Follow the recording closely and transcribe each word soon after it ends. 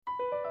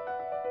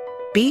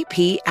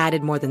BP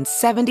added more than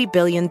 $70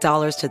 billion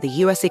to the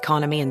U.S.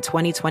 economy in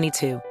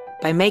 2022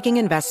 by making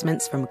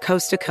investments from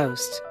coast to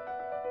coast.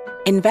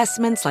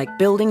 Investments like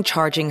building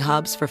charging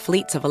hubs for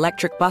fleets of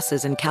electric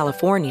buses in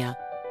California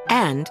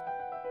and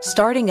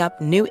starting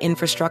up new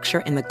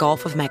infrastructure in the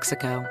Gulf of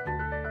Mexico.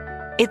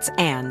 It's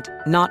and,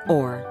 not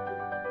or.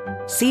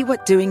 See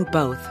what doing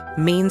both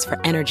means for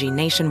energy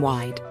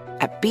nationwide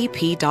at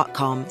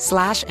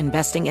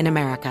bp.com/investing in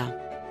America.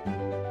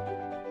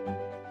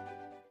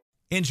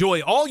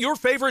 Enjoy all your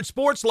favorite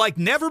sports like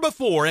never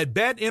before at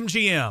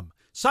BetMGM.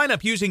 Sign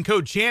up using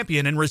code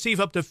CHAMPION and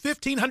receive up to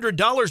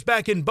 $1,500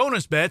 back in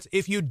bonus bets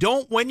if you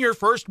don't win your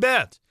first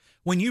bet.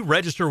 When you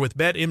register with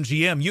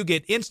BetMGM, you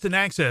get instant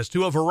access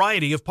to a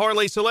variety of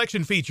parlay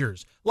selection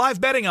features,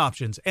 live betting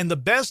options, and the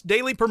best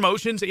daily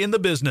promotions in the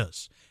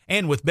business.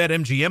 And with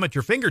BetMGM at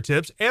your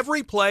fingertips,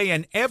 every play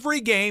and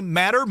every game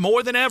matter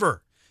more than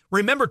ever.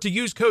 Remember to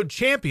use code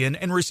CHAMPION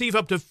and receive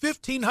up to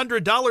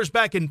 $1,500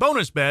 back in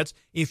bonus bets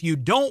if you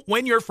don't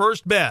win your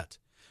first bet.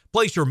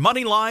 Place your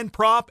money line,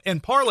 prop,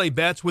 and parlay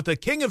bets with the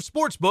king of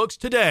sportsbooks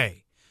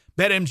today.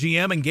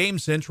 BetMGM and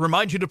GameSense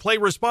remind you to play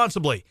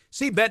responsibly.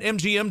 See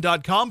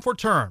BetMGM.com for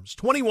terms.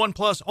 21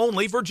 plus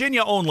only,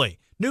 Virginia only.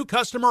 New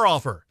customer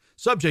offer.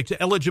 Subject to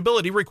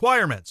eligibility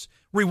requirements.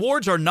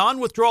 Rewards are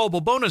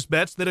non-withdrawable bonus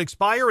bets that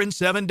expire in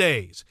 7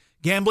 days.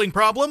 Gambling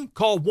problem?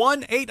 Call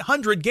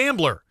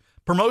 1-800-GAMBLER.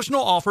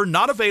 Promotional offer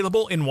not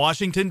available in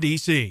Washington,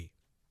 D.C.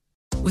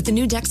 With the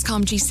new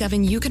Dexcom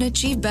G7, you can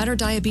achieve better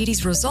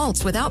diabetes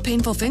results without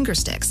painful finger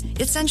sticks.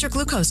 It sends your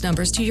glucose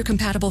numbers to your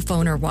compatible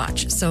phone or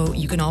watch, so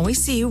you can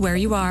always see where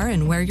you are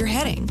and where you're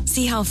heading.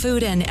 See how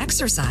food and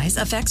exercise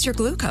affects your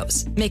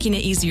glucose, making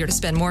it easier to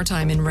spend more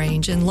time in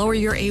range and lower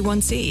your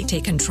A1C.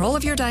 Take control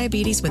of your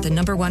diabetes with the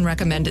 #1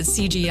 recommended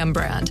CGM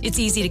brand. It's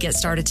easy to get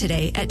started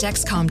today at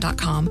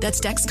Dexcom.com.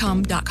 That's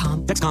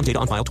Dexcom.com. Dexcom data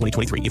on file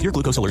 2023. If your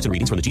glucose alerts and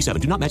readings from the G7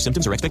 do not match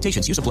symptoms or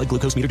expectations, use a blood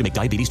glucose meter to make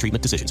diabetes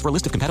treatment decisions. For a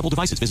list of compatible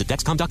devices, visit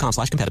Dexcom.com/compatibility.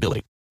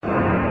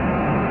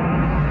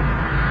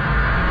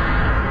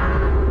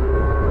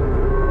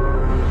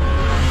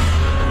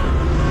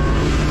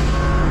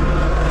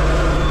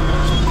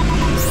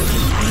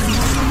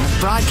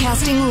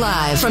 Broadcasting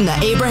live from the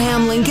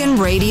Abraham Lincoln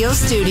Radio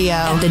Studio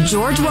at the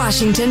George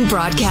Washington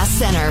Broadcast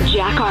Center.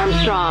 Jack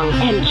Armstrong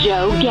and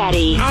Joe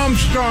Getty.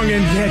 Armstrong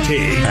and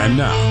Getty. And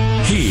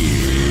now,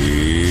 here's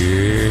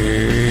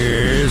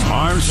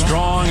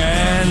Armstrong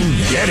and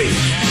Getty.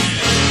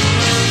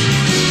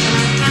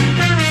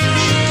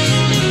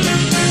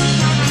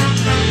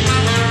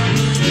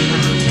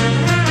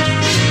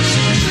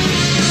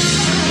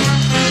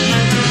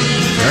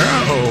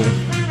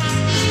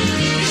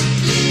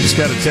 Just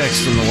got a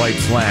text from the White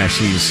Flash.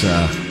 He's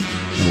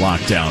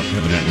locked out,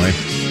 evidently.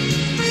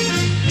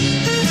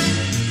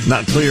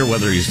 Not clear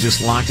whether he's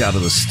just locked out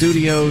of the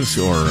studios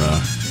or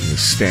he's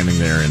standing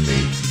there in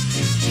the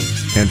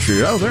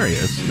entry. Oh, there he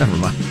is. Never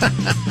mind. I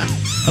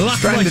was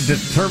trying to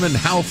determine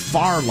how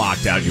far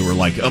locked out you were,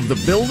 like of the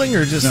building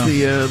or just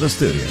the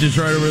studio. Just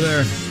right over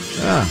there.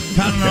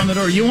 Pounding on the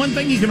door. One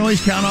thing you can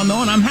always count on,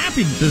 though, and I'm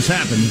happy that this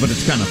happened, but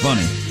it's kind of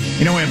funny.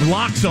 We have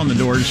locks on the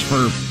doors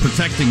for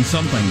protecting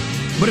something.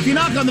 But if you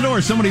knock on the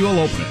door, somebody will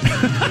open it.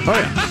 Oh,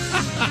 yeah.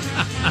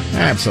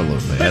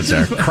 Absolutely. That's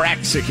our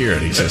crack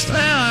security system.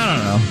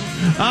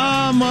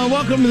 I don't know.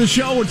 Welcome to the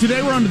show.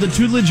 Today we're under the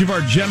tutelage of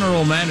our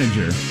general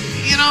manager.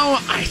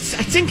 I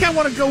think I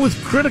want to go with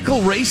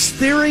critical race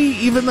theory,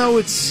 even though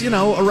it's,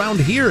 around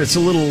here it's a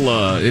little,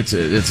 it's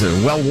a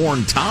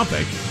well-worn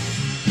topic.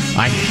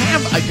 I'm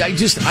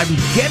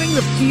getting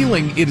the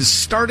feeling it is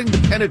starting to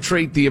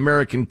penetrate the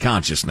American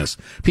consciousness.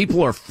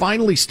 People are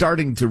finally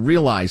starting to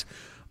realize,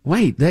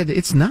 wait, that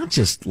it's not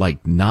just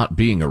like not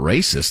being a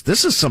racist.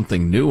 This is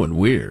something new and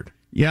weird.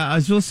 Yeah, I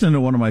was listening to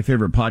one of my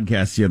favorite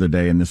podcasts the other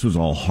day, and this was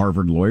all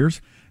Harvard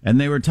lawyers,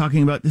 and they were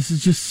talking about this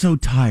is just so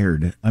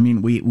tired. I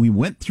mean, we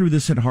went through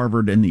this at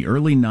Harvard in the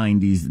early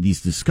 90s.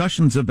 These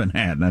discussions have been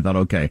had, and I thought,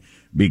 okay,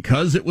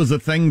 because it was a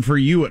thing for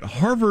you at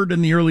Harvard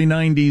in the early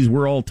 90s,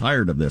 we're all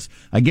tired of this.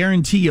 I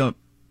guarantee you,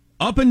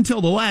 up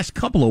until the last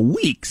couple of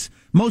weeks,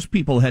 most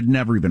people had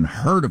never even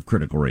heard of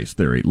critical race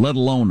theory, let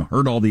alone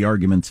heard all the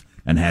arguments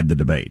and had the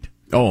debate.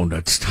 Oh,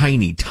 that's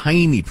tiny,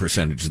 tiny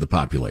percentage of the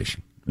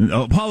population.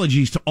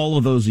 Apologies to all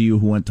of those of you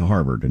who went to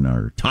Harvard and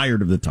are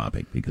tired of the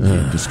topic because we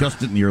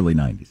discussed it in the early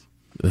 90s.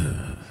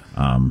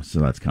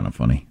 So that's kind of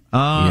funny.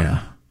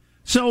 Yeah.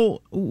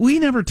 So we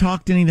never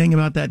talked anything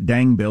about that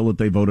dang bill that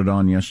they voted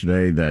on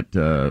yesterday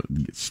that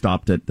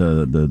stopped at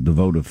the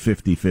vote of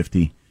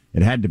 50-50.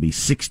 It had to be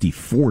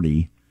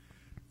 60-40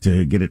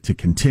 to get it to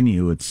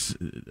continue. It's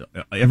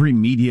every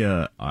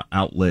media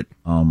outlet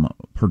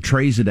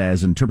portrays it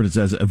as, interprets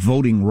it as a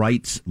voting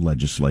rights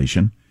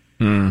legislation.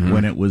 Mm-hmm.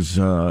 When it was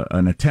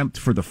an attempt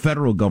for the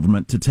federal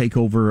government to take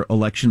over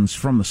elections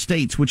from the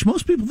states, which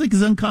most people think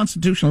is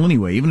unconstitutional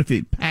anyway. Even if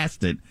it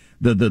passed it,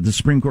 the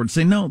Supreme Court would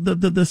say, no,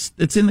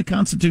 it's in the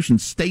Constitution.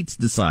 States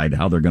decide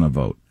how they're going to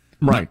vote.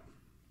 Right.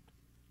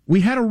 But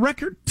we had a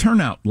record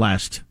turnout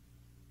last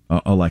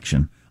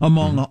election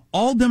among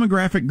all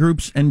demographic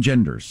groups and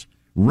genders.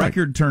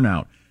 Record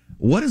turnout.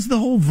 What is the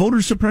whole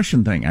voter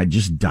suppression thing? I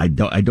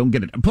don't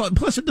get it.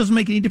 Plus, it doesn't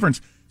make any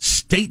difference.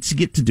 States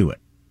get to do it.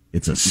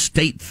 It's a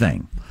state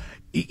thing.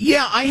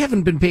 Yeah, I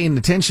haven't been paying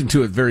attention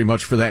to it very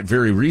much for that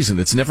very reason.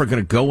 It's never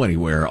going to go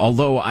anywhere.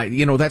 Although,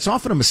 that's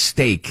often a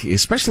mistake,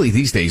 especially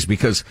these days,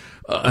 because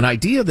an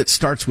idea that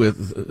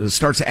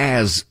starts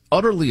as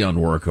utterly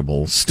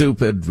unworkable,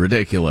 stupid,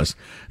 ridiculous,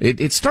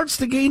 it starts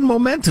to gain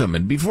momentum.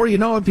 And before you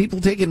know it, people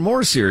take it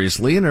more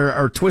seriously and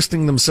are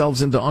twisting themselves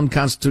into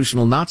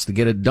unconstitutional knots to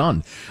get it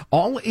done.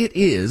 All it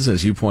is,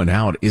 as you point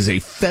out, is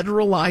a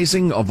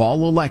federalizing of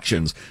all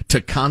elections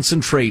to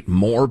concentrate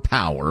more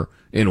power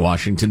in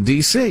Washington,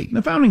 D.C.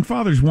 The Founding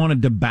Fathers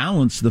wanted to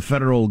balance the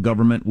federal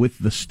government with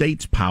the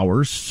state's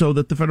powers so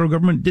that the federal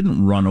government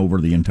didn't run over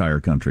the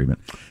entire country. But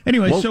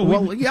anyway,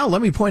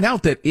 let me point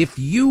out that if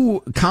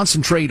you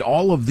concentrate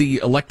all of the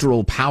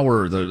electoral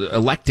power,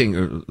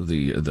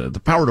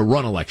 the power to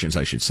run elections,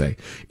 I should say,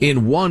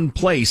 in one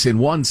place, in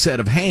one set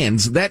of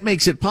hands, that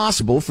makes it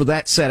possible for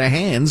that set of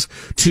hands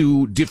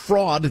to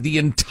defraud the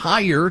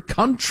entire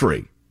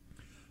country.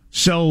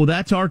 So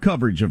that's our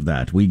coverage of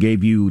that. We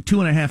gave you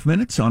 2.5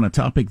 minutes on a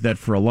topic that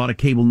for a lot of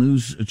cable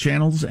news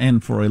channels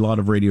and for a lot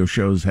of radio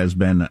shows has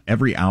been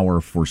every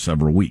hour for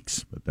several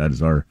weeks. But that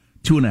is our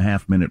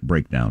 2.5 minute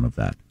breakdown of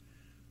that.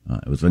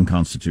 It was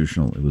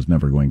unconstitutional. It was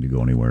never going to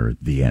go anywhere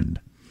at the end.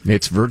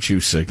 It's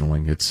virtue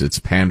signaling. It's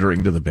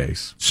pandering to the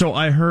base. So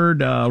I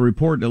heard a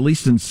report, at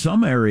least in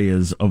some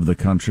areas of the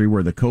country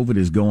where the COVID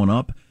is going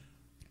up,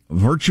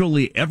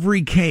 virtually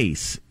every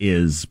case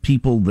is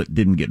people that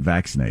didn't get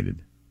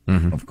vaccinated.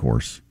 Mm-hmm. Of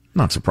course.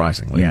 Not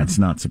surprisingly. Yeah, it's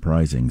not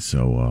surprising.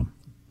 So,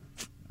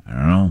 I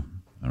don't know.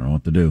 I don't know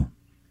what to do.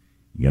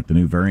 You got the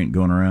new variant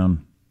going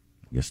around.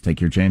 I guess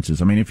take your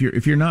chances. I mean, if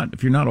you're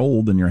not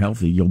old and you're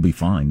healthy, you'll be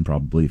fine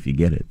probably if you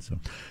get it. So.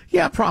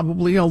 Yeah,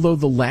 probably, although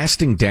the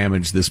lasting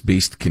damage this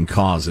beast can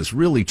cause is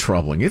really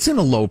troubling. It's in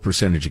a low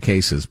percentage of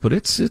cases, but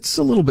it's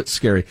a little bit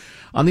scary.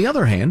 On the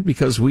other hand,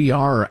 because we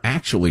are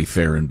actually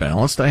fair and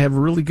balanced, I have a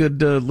really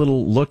good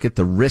little look at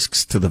the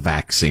risks to the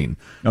vaccine.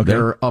 Okay.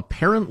 There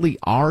apparently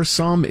are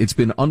some. It's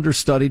been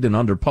understudied and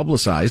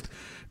underpublicized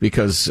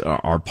because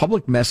our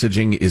public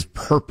messaging is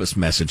purpose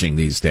messaging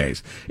these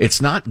days. It's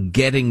not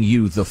getting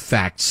you the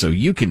facts so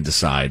you can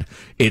decide.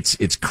 It's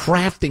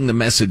crafting the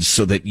message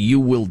so that you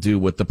will do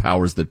what the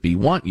powers that be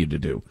want you to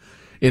do.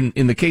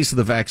 In the case of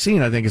the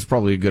vaccine, I think it's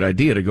probably a good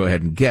idea to go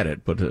ahead and get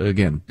it. But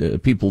again,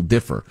 people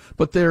differ.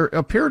 But there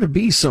appear to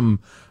be some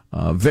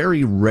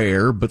very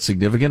rare but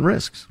significant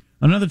risks.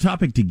 Another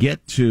topic to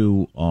get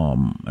to,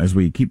 as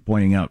we keep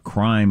pointing out,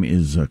 crime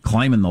is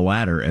climbing the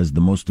ladder as the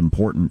most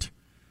important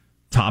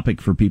topic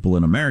for people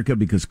in America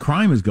because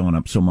crime has gone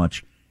up so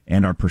much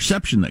and our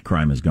perception that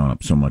crime has gone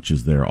up so much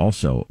is there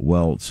also.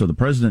 Well, so the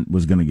president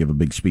was going to give a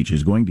big speech.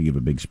 He's going to give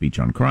a big speech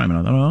on crime. And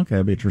I thought, okay,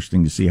 it'll be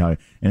interesting to see how.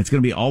 And it's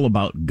going to be all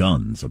about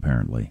guns,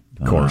 apparently.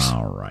 Of course.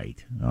 All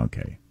right.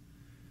 Okay.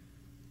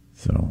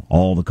 So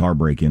all the car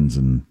break-ins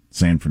in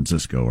San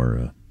Francisco are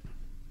a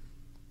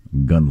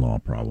gun law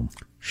problem.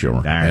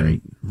 Sure.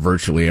 And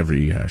virtually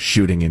every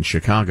shooting in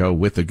Chicago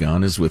with a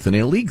gun is with an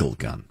illegal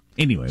gun.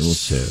 Anyway, we'll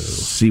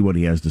see what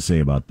he has to say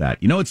about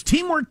that. You know, it's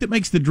teamwork that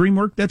makes the dream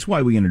work. That's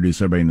why we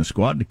introduce everybody in the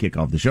squad to kick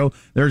off the show.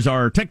 There's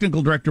our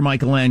technical director,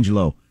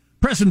 Michelangelo,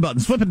 pressing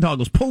buttons, flipping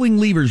toggles, pulling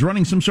levers,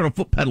 running some sort of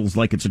foot pedals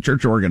like it's a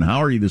church organ. How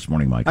are you this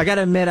morning, Mike? I got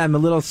to admit, I'm a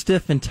little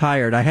stiff and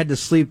tired. I had to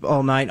sleep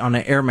all night on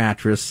an air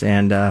mattress,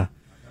 and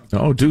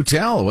oh, do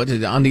tell. What,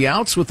 on the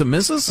outs with the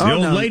missus? The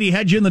old lady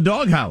had you in the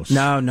doghouse.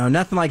 No,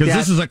 nothing like that. Because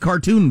this is a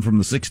cartoon from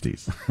the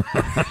 60s.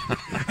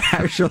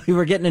 Actually,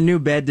 we're getting a new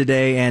bed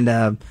today,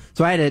 and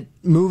so I had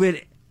to move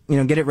it,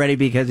 get it ready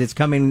because it's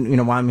coming,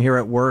 while I'm here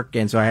at work,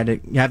 and so I had to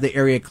have the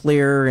area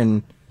clear,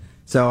 and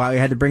so I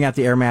had to bring out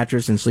the air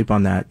mattress and sleep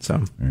on that.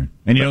 So, and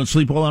you don't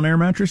sleep well on air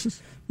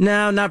mattresses?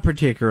 No, not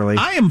particularly.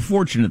 I am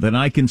fortunate that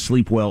I can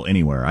sleep well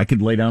anywhere. I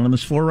could lay down on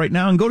this floor right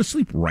now and go to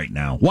sleep right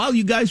now while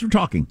you guys were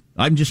talking.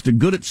 I'm just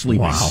good at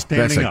sleeping. Wow,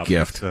 that's a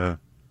gift.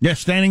 Yeah,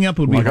 standing up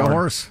would be like hard. A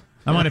horse.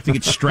 I might have to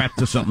get strapped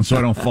to something so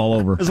I don't fall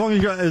over. As long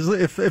as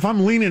if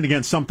I'm leaning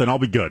against something, I'll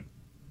be good.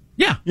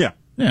 Yeah. Yeah,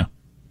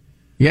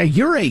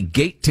 you're a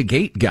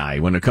gate-to-gate guy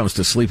when it comes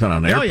to sleeping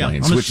on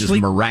airplanes, which is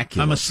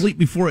miraculous. I'm asleep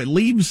before it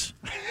leaves,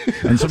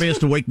 and somebody has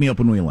to wake me up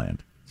when we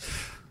land.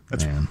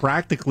 That's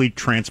practically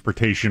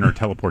transportation or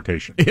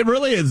teleportation. It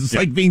really is. It's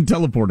like being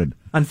teleported.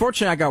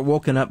 Unfortunately, I got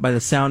woken up by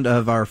the sound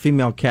of our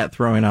female cat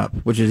throwing up,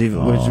 which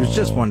was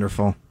just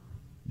wonderful.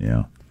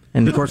 Yeah.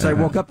 And, of course, I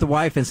woke up the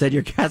wife and said,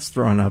 your cat's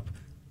throwing up.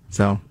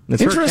 So,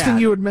 it's interesting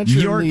you would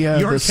mention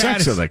the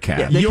sex of the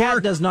cat. Yeah, the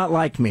cat does not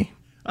like me.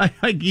 I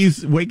like you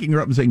waking her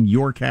up and saying,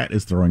 your cat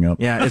is throwing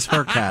up. Yeah, it's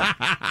her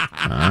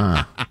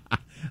cat.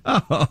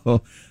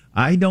 Oh,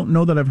 I don't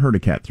know that I've heard a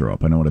cat throw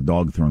up. I know what a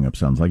dog throwing up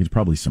sounds like. It's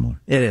probably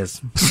similar. It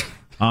is.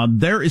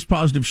 There is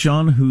Positive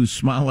Sean, whose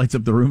smile lights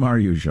up the room. How are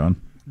you,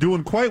 Sean?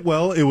 Doing quite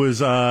well. It was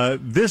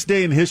this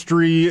day in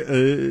history,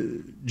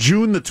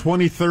 June the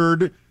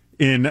 23rd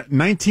in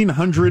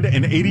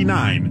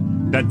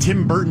 1989, that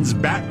Tim Burton's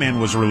Batman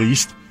was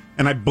released.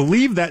 And I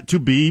believe that to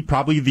be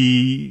probably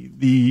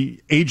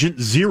the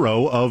Agent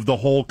Zero of the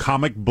whole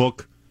comic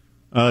book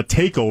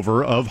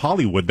takeover of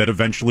Hollywood that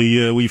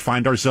eventually we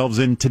find ourselves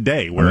in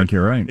today. Where I think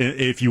you're right.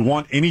 If you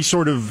want any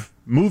sort of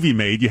movie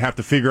made, you have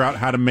to figure out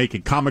how to make a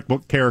comic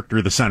book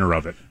character the center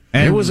of it.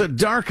 And it was a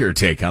darker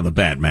take on the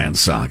Batman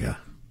saga.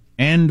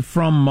 And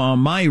from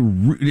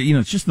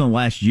it's just in the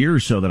last year or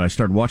so that I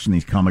started watching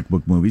these comic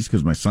book movies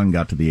because my son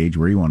got to the age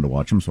where he wanted to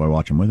watch them, so I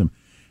watch them with him.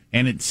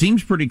 And it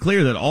seems pretty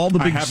clear that all the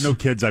big... I have no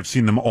kids. I've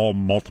seen them all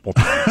multiple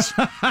times.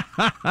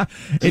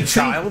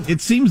 It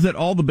seems that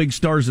all the big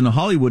stars in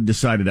Hollywood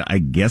decided, I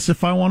guess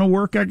if I want to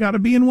work, I got to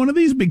be in one of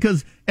these,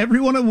 because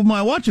every one of them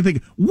I watch, I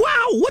think,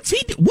 wow, what's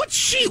he... What's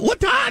she... What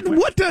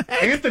the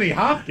heck? Anthony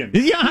Hopkins.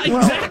 Yeah,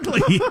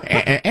 exactly.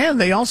 And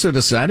they also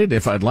decided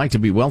if I'd like to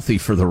be wealthy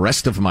for the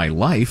rest of my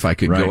life, I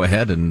could go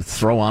ahead and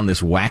throw on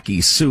this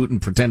wacky suit and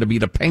pretend to be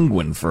the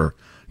Penguin for,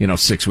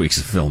 6 weeks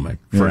of filming,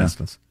 for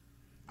instance.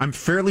 I'm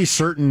fairly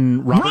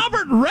certain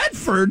Robert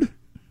Redford.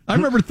 I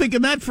remember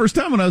thinking that first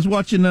time when I was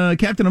watching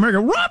Captain America.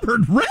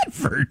 Robert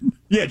Redford.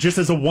 Yeah, just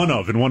as a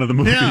one-of in one of the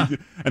movies. Yeah.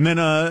 And then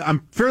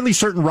I'm fairly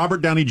certain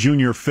Robert Downey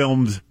Jr.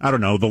 filmed, I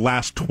don't know, the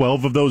last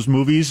 12 of those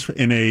movies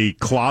in a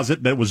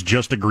closet that was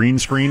just a green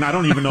screen. I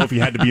don't even know if he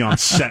had to be on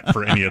set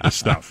for any of the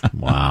stuff.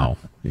 Wow.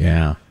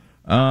 Yeah.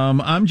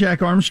 I'm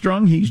Jack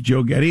Armstrong. He's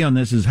Joe Getty. On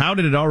this is How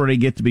Did It Already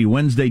Get to Be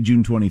Wednesday,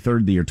 June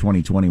 23rd, the year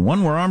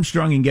 2021. We're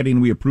Armstrong and Getty,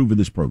 and we approve of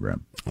this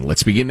program.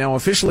 Let's begin now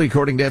officially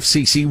according to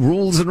FCC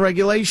rules and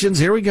regulations.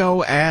 Here we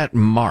go at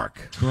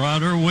Mark.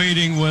 Crowder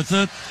waiting with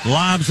it.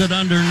 Lobs it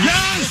underneath.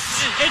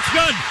 Yes! It's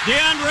good.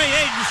 DeAndre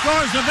Ayton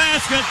scores the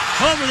basket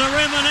over the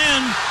rim and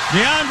in.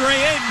 DeAndre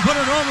Ayton put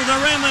it over the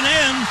rim and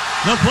in.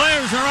 The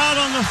players are out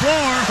on the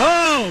floor.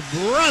 Oh,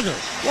 brother.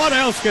 What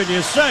else can you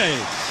say?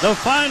 The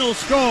final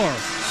score.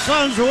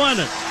 Suns win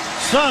it.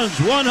 Suns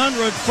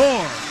 104.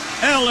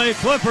 LA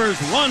Clippers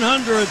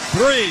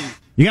 103.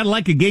 You got to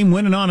like a game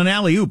winning on an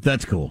alley-oop.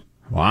 That's cool.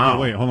 Wow.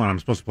 Oh, wait, hold on. I'm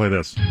supposed to play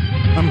this.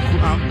 I don't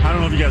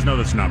know if you guys know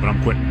this or not, but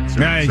I'm quitting.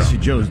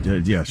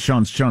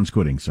 Sean's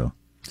quitting, so.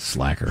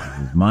 Slacker.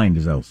 His mind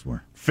is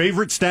elsewhere.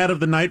 Favorite stat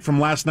of the night from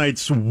last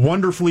night's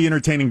wonderfully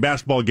entertaining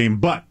basketball game,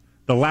 but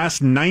the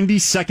last 90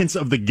 seconds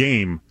of the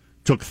game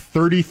took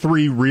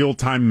 33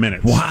 real-time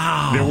minutes.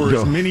 Wow. There were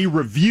as many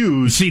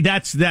reviews. See,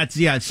 that's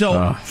yeah. So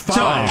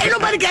ain't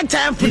nobody got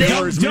time for that.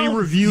 There were as many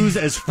reviews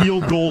as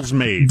field goals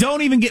made.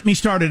 Don't even get me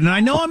started. And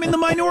I know I'm in the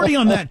minority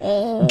on that.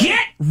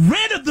 Get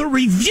rid of the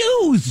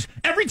reviews.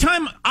 Every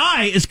time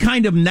as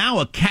kind of now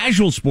a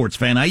casual sports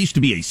fan, I used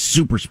to be a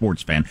super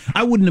sports fan.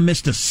 I wouldn't have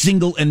missed a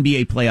single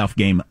NBA playoff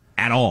game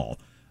at all.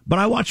 But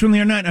I watched them the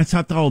other night, and I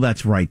thought, oh,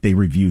 that's right. They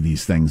review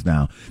these things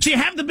now. So you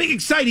have the big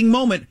exciting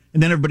moment,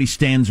 and then everybody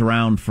stands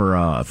around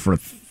for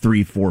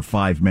 3, 4,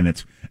 5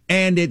 minutes,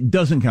 and it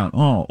doesn't count.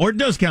 Oh, or it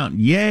does count.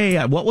 Yay.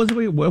 What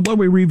were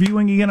we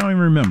reviewing again? I don't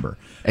even remember.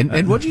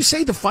 And what did you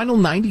say? The final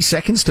 90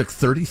 seconds took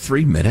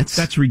 33 minutes?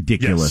 That's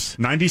ridiculous. Yes.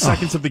 90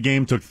 seconds of the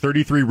game took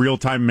 33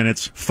 real-time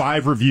minutes,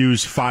 5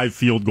 reviews, 5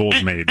 field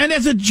goals made. And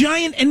as a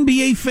giant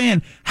NBA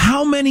fan,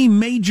 how many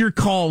major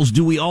calls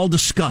do we all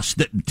discuss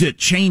that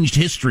changed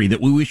history that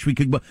we wish we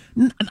could...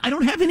 I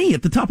don't have any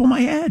at the top of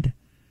my head.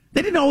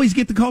 They didn't always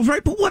get the calls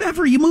right, but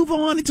whatever. You move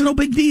on. It's no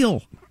big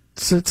deal.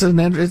 It's a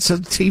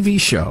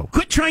TV show.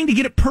 Quit trying to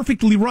get it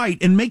perfectly right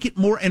and make it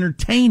more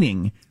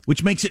entertaining,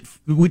 which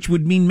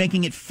would mean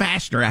making it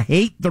faster. I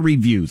hate the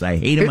reviews. I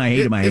hate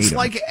them. It's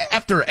like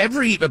after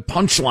every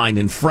punchline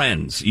in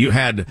Friends, you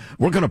had,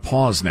 we're going to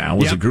pause now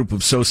as a group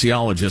of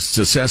sociologists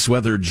assess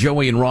whether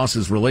Joey and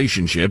Ross's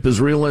relationship is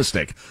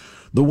realistic.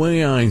 The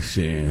way I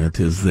see it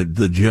is that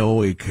the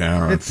Joey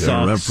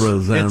character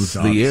represents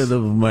the end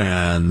of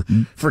man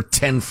for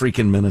 10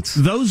 freaking minutes.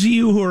 Those of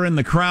you who are in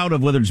the crowd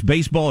of whether it's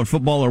baseball or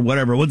football or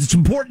whatever, well, it's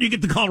important you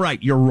get the call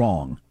right. You're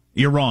wrong.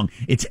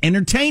 It's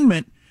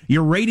entertainment.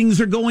 Your ratings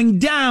are going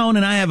down,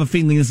 and I have a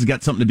feeling this has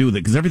got something to do with it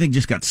because everything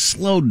just got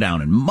slowed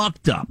down and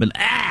mucked up, and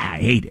I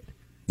hate it.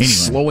 Anyway.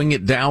 Slowing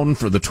it down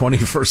for the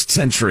 21st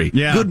century.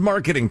 Yeah. Good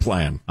marketing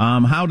plan.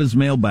 How does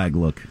mailbag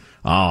look?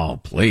 Oh,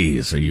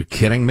 please. Are you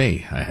kidding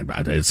me?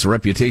 Its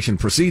reputation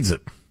precedes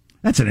it.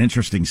 That's an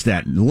interesting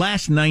stat. The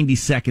last 90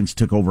 seconds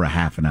took over a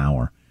half an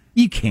hour.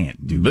 You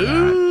can't do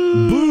that.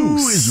 Boo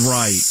is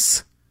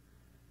right.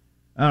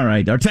 All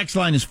right. Our text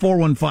line is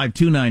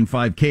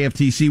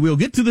 415-295-KFTC. We'll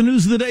get to the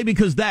news of the day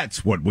because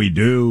that's what we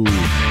do.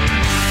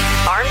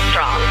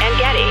 Armstrong and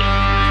Getty.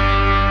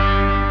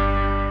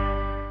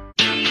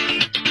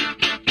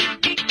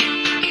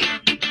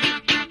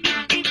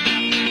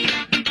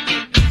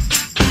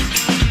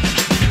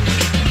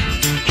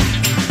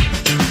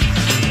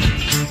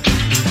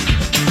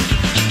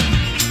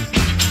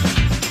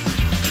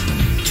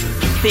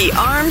 The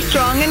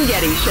Armstrong and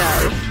Getty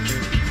Show.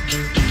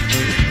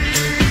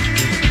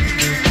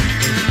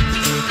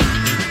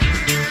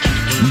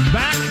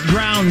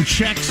 Background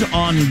checks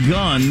on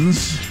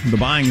guns. The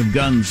buying of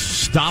guns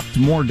stopped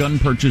more gun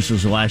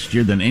purchases last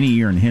year than any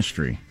year in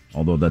history.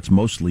 Although that's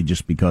mostly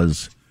just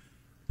because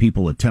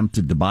people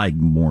attempted to buy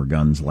more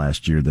guns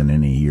last year than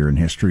any year in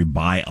history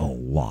by a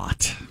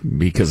lot.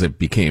 Because it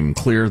became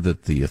clear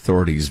that the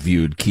authorities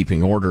viewed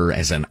keeping order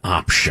as an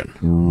option,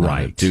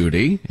 not a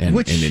duty, and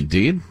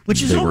indeed,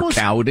 they were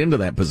cowed into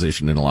that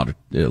position in a lot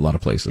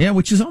of places. Yeah,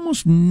 which is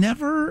almost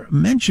never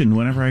mentioned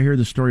whenever I hear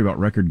the story about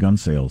record gun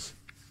sales.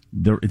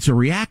 It's a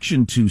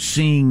reaction to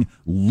seeing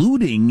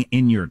looting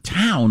in your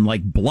town,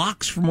 like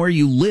blocks from where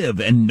you live,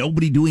 and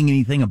nobody doing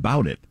anything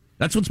about it.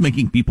 That's what's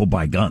making people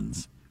buy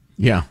guns.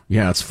 Yeah,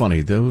 it's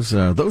funny. Those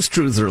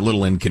truths are a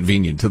little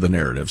inconvenient to the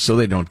narrative, so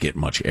they don't get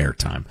much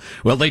airtime.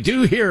 Well, they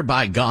do here,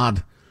 by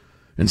God,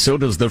 and so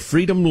does the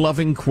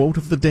freedom-loving quote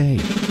of the day.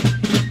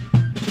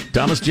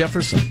 Thomas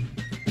Jefferson,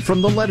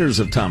 from the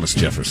letters of Thomas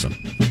Jefferson.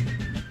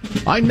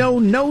 I know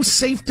no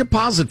safe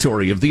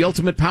depository of the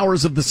ultimate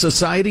powers of the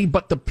society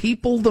but the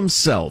people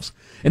themselves.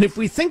 And if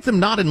we think them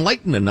not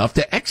enlightened enough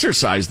to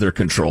exercise their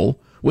control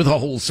with a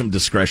wholesome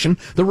discretion,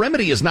 the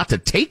remedy is not to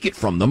take it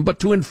from them, but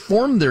to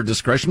inform their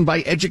discretion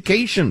by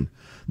education.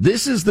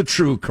 This is the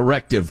true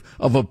corrective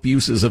of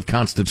abuses of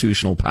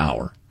constitutional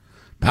power.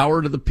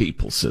 Power to the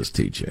people, says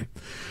TJ.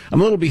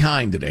 I'm a little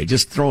behind today,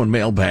 just throwing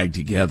mailbag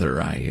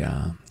together.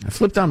 I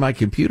flipped on my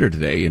computer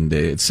today, and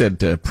it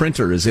said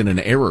printer is in an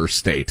error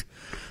state.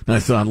 And I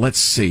thought, let's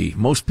see.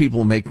 Most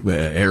people make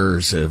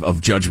errors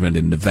of judgment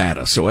in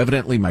Nevada. So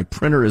evidently my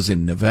printer is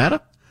in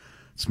Nevada.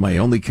 It's my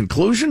only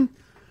conclusion.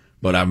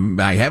 But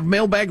I have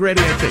mailbag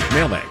ready, I think.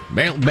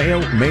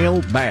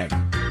 Mailbag.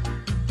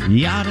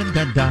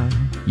 Yada-da-da.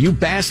 You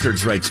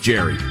bastards, writes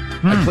Jerry.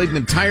 I played an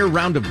entire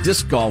round of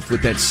disc golf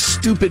with that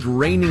stupid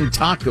Raining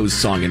Tacos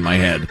song in my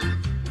head.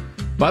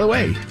 By the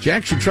way,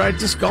 Jack should try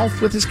disc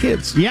golf with his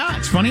kids. Yeah,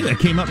 it's funny. That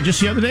came up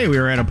just the other day. We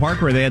were at a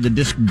park where they had the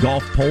disc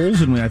golf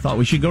poles, and I thought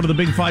we should go to the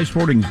Big Five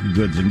Sporting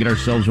Goods and get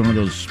ourselves one of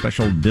those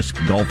special disc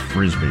golf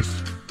frisbees.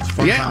 It's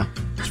fun. Yeah.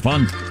 It's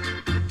fun.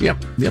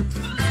 Yep.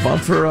 Fun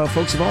for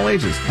folks of all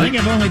ages. I think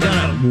I've only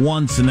done it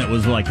once, and it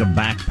was like a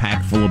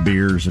backpack full of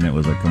beers, and it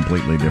was a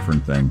completely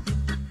different thing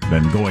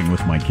than going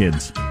with my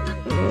kids.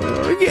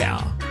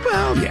 Yeah.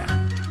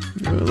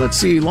 Let's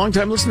see.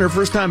 Longtime listener,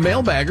 first-time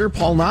mailbagger,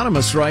 Paul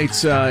Anonymous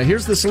writes,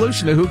 here's the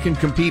solution to who can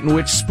compete in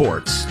which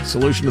sports.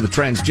 Solution to the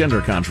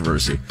transgender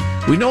controversy.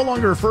 We no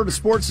longer refer to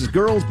sports as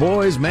girls,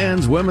 boys,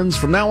 men's, women's.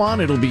 From now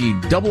on, it'll be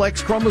double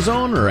X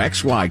chromosome or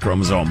XY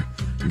chromosome.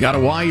 Got a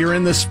Y, you're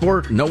in this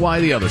sport, no Y,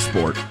 the other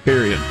sport.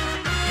 Period.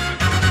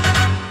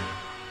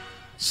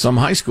 Some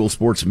high school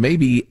sports may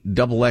be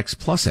double X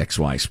plus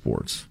XY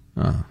sports.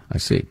 I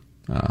see.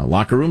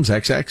 Locker rooms,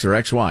 XX or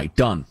XY.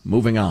 Done.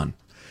 Moving on.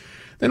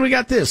 Then we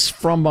got this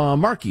from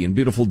Marky in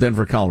beautiful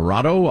Denver,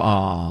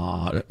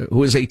 Colorado,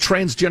 who is a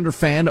transgender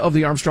fan of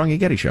the Armstrong and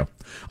Getty Show.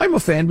 I'm a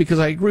fan because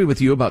I agree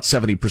with you about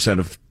 70%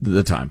 of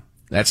the time.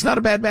 That's not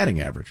a bad batting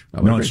average.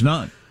 No, it's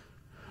not.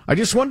 I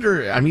just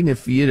wonder, I mean,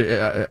 if you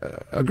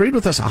agreed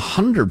with us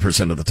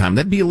 100% of the time,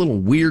 that'd be a little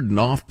weird and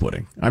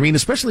off-putting. I mean,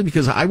 especially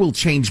because I will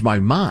change my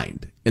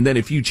mind. And then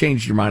if you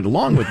changed your mind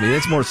along with me,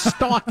 that's more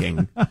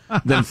stalking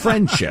than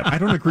friendship. I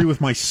don't agree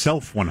with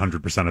myself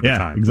 100% of the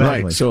time.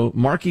 Exactly. Right. So,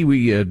 Marky,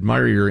 we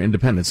admire your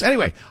independence.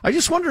 Anyway, I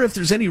just wonder if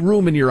there's any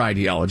room in your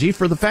ideology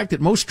for the fact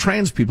that most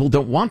trans people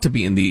don't want to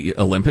be in the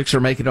Olympics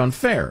or make it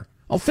unfair.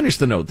 I'll finish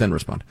the note, then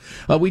respond.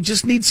 We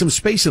just need some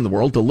space in the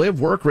world to live,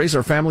 work, raise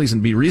our families,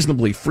 and be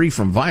reasonably free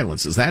from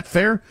violence. Is that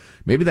fair?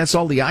 Maybe that's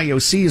all the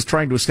IOC is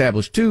trying to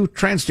establish, too.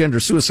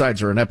 Transgender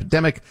suicides are an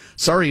epidemic.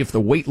 Sorry if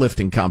the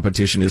weightlifting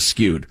competition is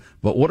skewed.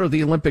 But what are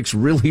the Olympics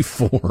really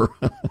for?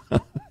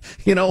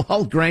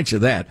 I'll grant you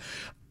that.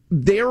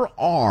 There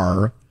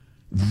are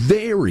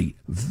very,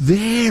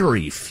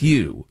 very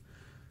few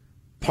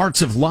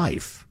parts of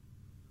life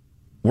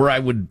where I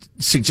would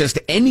suggest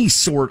any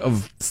sort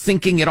of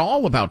thinking at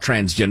all about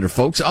transgender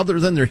folks other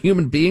than they're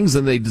human beings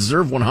and they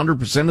deserve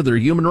 100% of their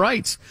human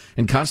rights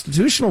and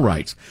constitutional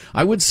rights.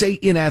 I would say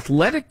in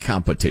athletic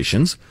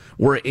competitions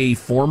where a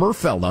former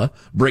fella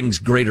brings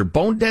greater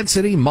bone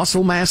density,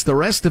 muscle mass, the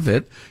rest of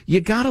it, you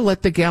gotta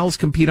let the gals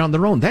compete on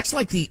their own. That's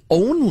like the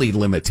only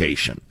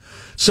limitation.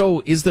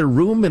 So is there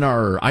room in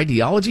our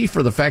ideology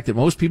for the fact that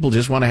most people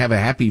just want to have a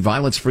happy,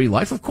 violence-free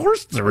life? Of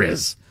course there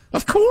is.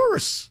 Of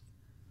course.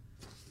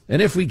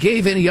 And if we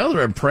gave any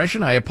other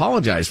impression, I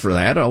apologize for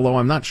that, although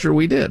I'm not sure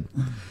we did.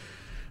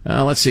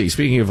 Let's see.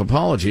 Speaking of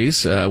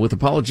apologies, with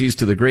apologies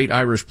to the great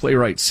Irish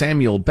playwright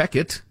Samuel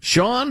Beckett,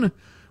 Sean,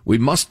 we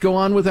must go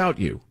on without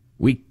you.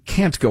 We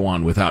can't go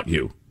on without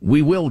you.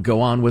 We will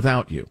go on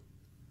without you.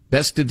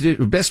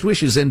 Best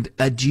wishes and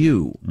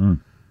adieu.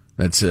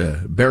 That's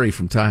Barry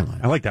from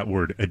Thailand. I like that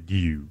word,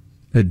 adieu.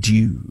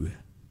 Adieu.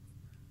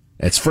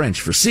 That's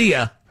French for see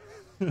ya.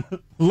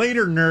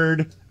 Later,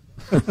 nerd.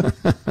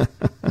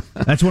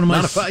 That's one of my.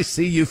 Not if I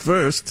see you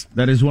first.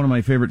 That is one of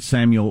my favorite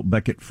Samuel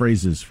Beckett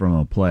phrases from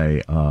a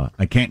play.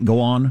 I can't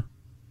go on,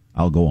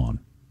 I'll go on,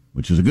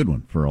 which is a good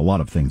one for a lot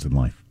of things in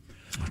life.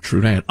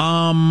 True that.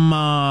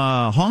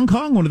 Hong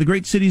Kong, one of the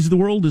great cities of the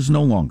world, is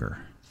no longer,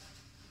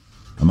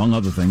 among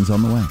other things,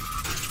 on the way.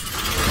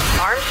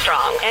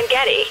 Armstrong and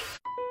Getty.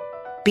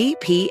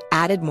 BP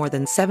added more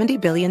than $70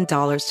 billion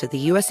to the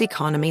U.S.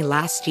 economy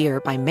last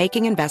year by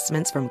making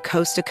investments from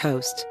coast to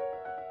coast.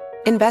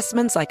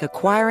 Investments like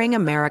acquiring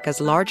America's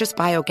largest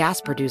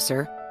biogas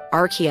producer,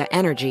 Archaea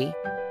Energy,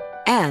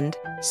 and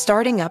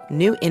starting up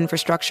new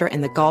infrastructure in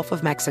the Gulf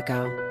of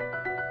Mexico.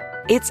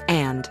 It's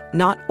and,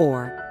 not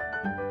or.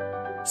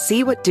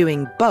 See what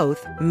doing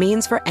both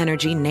means for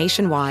energy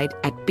nationwide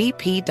at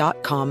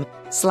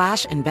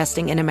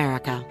bp.com/investing in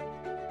America.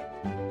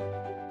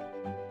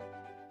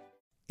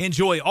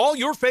 Enjoy all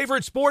your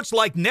favorite sports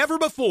like never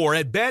before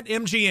at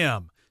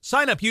BetMGM.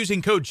 Sign up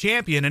using code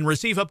CHAMPION and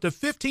receive up to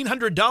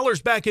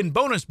 $1,500 back in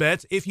bonus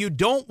bets if you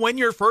don't win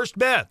your first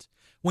bet.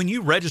 When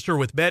you register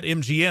with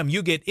BetMGM,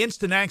 you get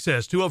instant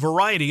access to a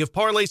variety of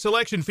parlay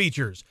selection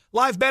features,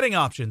 live betting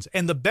options,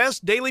 and the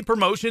best daily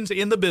promotions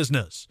in the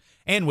business.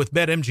 And with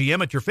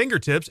BetMGM at your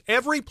fingertips,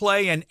 every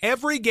play and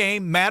every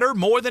game matter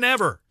more than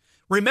ever.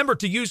 Remember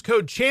to use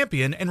code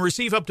CHAMPION and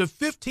receive up to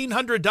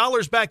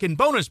 $1,500 back in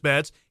bonus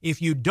bets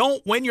if you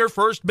don't win your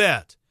first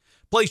bet.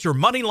 Place your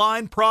money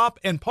line, prop,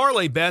 and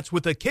parlay bets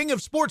with the king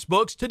of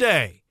sportsbooks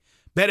today.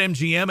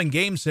 BetMGM and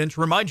GameSense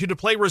remind you to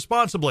play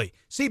responsibly.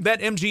 See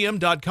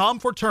BetMGM.com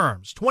for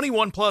terms.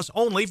 21 plus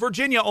only,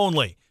 Virginia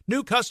only.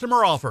 New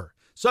customer offer.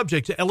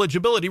 Subject to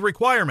eligibility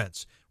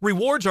requirements.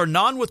 Rewards are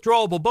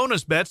non-withdrawable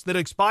bonus bets that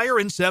expire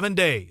in 7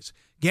 days.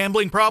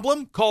 Gambling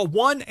problem? Call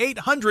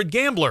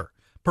 1-800-GAMBLER.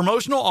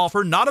 Promotional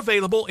offer not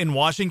available in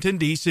Washington,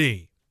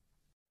 D.C.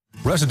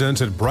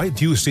 Residents at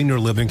Brightview Senior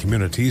Living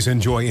Communities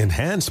enjoy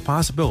enhanced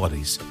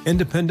possibilities,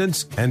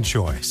 independence, and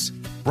choice.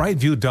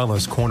 Brightview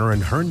Dulles Corner in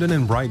Herndon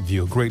and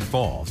Brightview, Great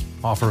Falls,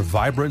 offer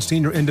vibrant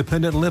senior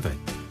independent living,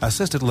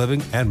 assisted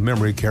living, and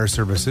memory care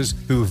services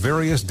through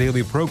various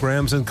daily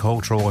programs and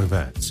cultural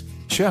events.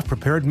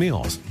 Chef-prepared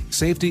meals,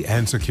 safety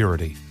and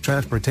security,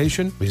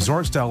 transportation,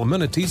 resort-style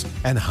amenities,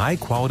 and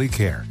high-quality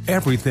care.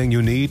 Everything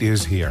you need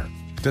is here.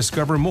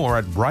 Discover more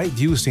at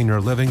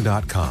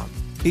brightviewseniorliving.com.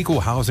 Equal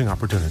housing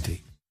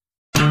opportunity.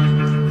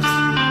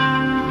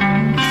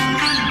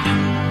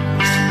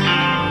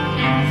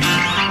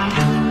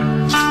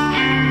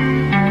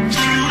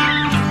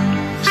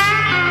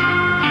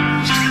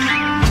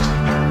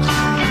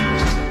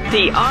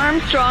 The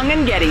Armstrong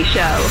and Getty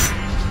Show.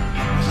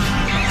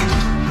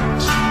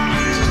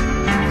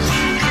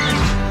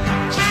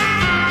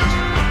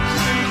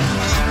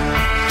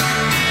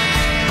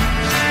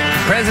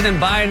 President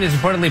Biden is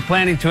reportedly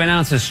planning to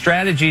announce a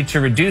strategy to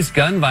reduce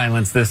gun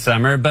violence this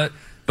summer, but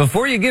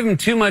before you give him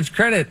too much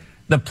credit,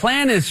 the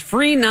plan is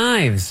free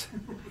knives.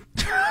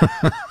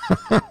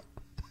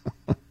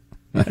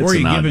 Before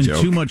you give him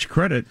too much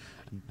credit,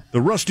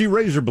 the rusty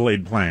razor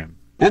blade plan.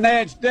 And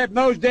they had,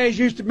 those days,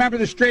 used to remember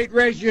the straight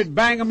razor, you'd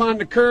bang them on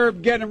the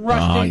curb, get them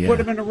rusty, put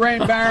them in a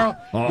rain barrel,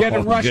 get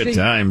them rusty. Good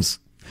times.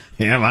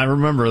 Yeah, I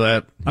remember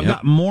that. I've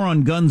got more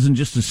on guns in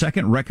just a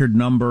second. Record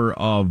number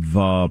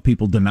of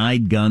people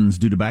denied guns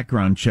due to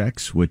background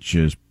checks, which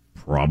is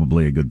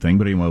probably a good thing.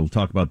 But anyway, we'll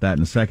talk about that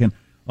in a second.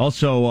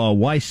 Also,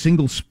 why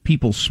single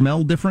people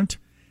smell different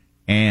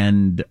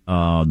and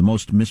the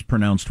most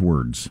mispronounced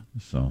words.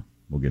 So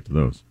we'll get to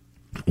those.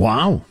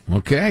 Wow.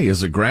 Okay.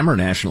 As a grammar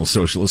National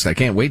Socialist, I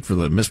can't wait for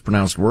the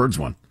mispronounced words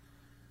one.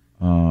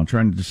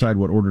 Trying to decide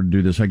what order to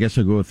do this. I guess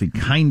I'll go with the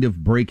kind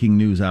of breaking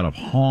news out of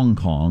Hong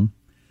Kong.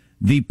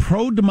 The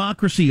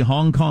pro-democracy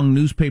Hong Kong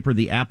newspaper,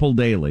 the Apple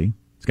Daily,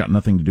 it's got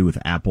nothing to do with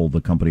Apple, the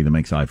company that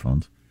makes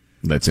iPhones.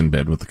 That's in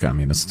bed with the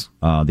communists.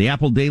 The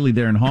Apple Daily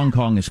there in Hong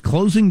Kong is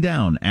closing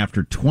down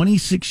after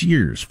 26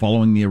 years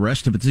following the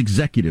arrest of its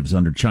executives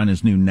under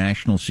China's new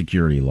national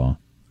security law.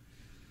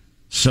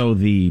 So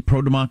the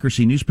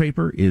pro-democracy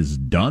newspaper is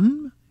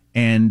done,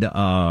 and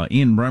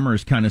Ian Bremmer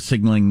is kind of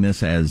signaling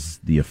this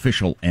as the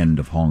official end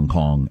of Hong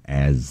Kong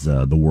as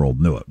the world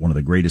knew it. One of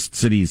the greatest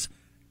cities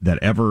that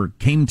ever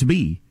came to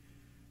be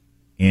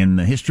in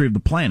the history of the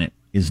planet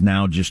is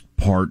now just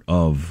part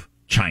of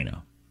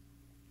China.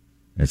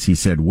 As he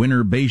said,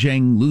 winner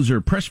Beijing,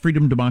 loser press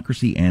freedom,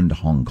 democracy, and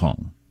Hong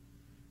Kong.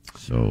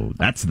 So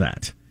that's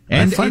that.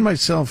 And I find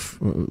myself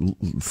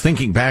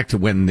thinking back to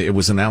when it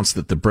was announced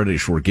that the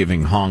British were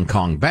giving Hong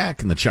Kong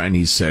back, and the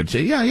Chinese said,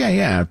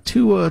 yeah,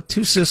 two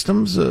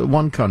systems,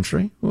 one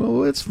country.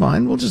 Well, it's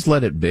fine. We'll just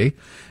let it be.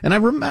 And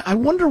I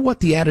wonder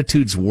what the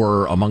attitudes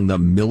were among the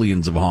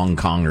millions of Hong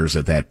Kongers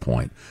at that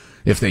point.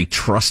 If they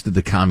trusted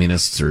the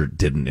communists or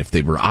didn't, if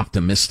they were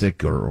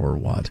optimistic or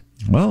what.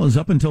 Well, it was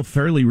up until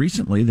fairly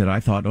recently that I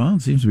thought, well,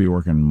 it seems to be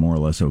working more or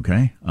less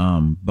okay.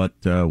 But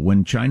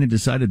when China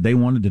decided they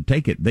wanted to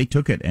take it, they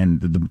took it.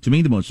 And to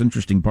me, the most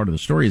interesting part of the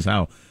story is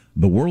how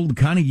the world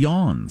kind of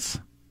yawns.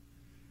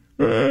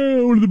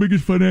 One of the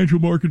biggest financial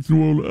markets in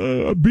the world,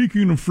 a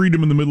beacon of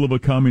freedom in the middle of a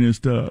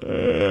communist,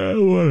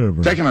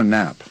 whatever. Taking a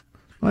nap.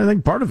 Well, I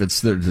think part of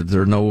it's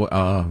there are no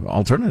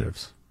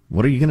alternatives.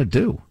 What are you going to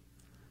do?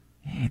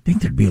 I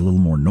think there'd be a little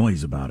more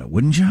noise about it,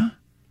 wouldn't you?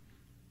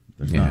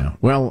 Yeah.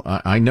 Well,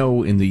 I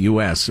know in the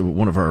U.S.,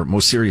 one of our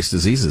most serious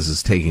diseases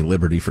is taking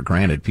liberty for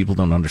granted. People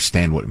don't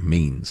understand what it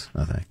means,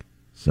 I think.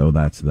 So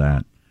that's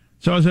that.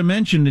 So as I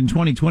mentioned, in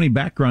 2020,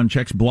 background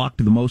checks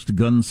blocked the most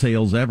gun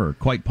sales ever,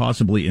 quite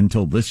possibly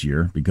until this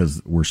year,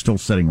 because we're still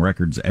setting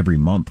records every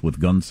month with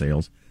gun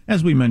sales.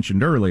 As we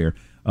mentioned earlier,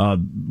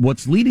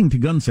 what's leading to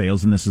gun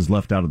sales, and this is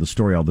left out of the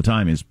story all the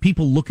time, is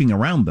people looking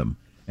around them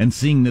and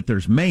seeing that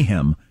there's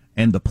mayhem,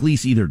 and the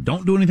police either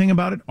don't do anything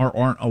about it or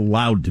aren't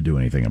allowed to do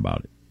anything about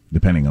it,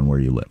 depending on where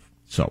you live.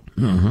 So,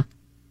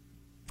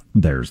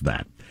 there's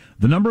that.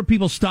 The number of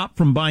people stopped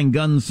from buying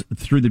guns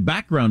through the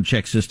background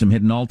check system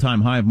hit an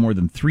all-time high of more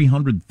than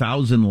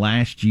 300,000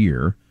 last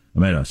year.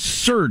 Amid a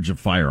surge of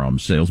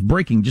firearms sales,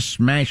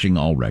 smashing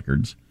all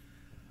records.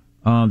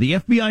 The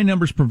FBI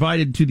numbers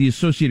provided to the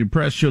Associated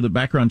Press show that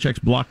background checks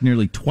blocked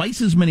nearly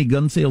twice as many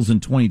gun sales in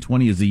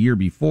 2020 as the year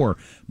before,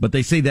 but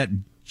they say that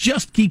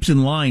just keeps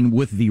in line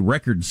with the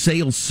record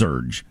sales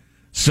surge.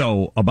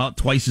 So about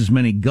twice as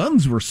many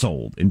guns were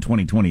sold in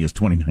 2020 as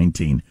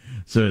 2019.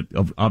 So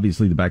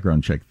obviously the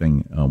background check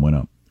thing went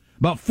up.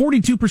 About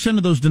 42%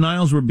 of those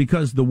denials were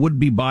because the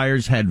would-be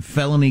buyers had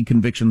felony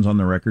convictions on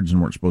their records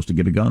and weren't supposed to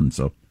get a gun.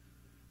 So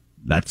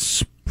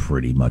that's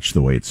pretty much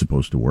the way it's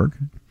supposed to work.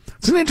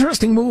 It's an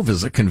interesting move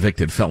as a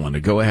convicted felon to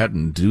go ahead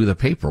and do the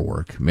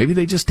paperwork. Maybe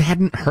they just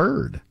hadn't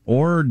heard.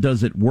 Or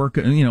does it work,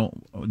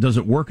 does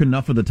it work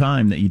enough of the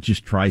time that you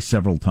just try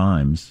several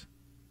times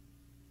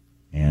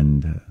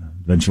and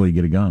eventually you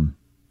get a gun?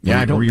 Yeah,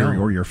 I don't know.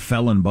 Or your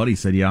felon buddy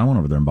said, I went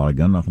over there and bought a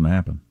gun, nothing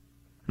happened.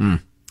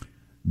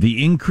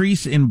 The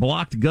increase in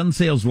blocked gun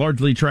sales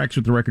largely tracks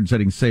with the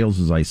record-setting sales,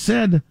 as I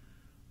said.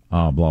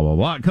 Blah, blah,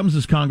 blah. It comes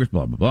as Congress,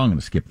 blah, blah, blah. I'm going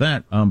to skip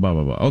that. Blah,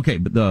 blah, blah. Okay,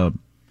 but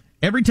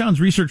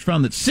Everytown's research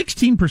found that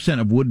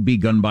 16% of would-be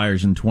gun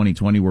buyers in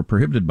 2020 were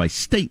prohibited by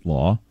state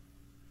law.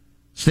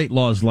 State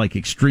laws like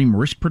extreme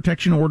risk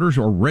protection orders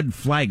or red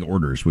flag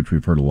orders, which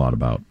we've heard a lot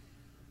about.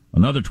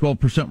 Another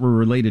 12% were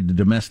related to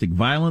domestic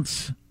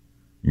violence.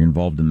 You're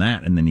involved in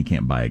that, and then you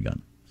can't buy a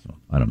gun. So,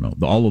 I don't know.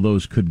 All of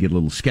those could get a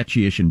little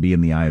sketchy-ish and be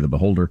in the eye of the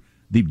beholder.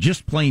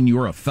 Just plain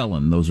you're a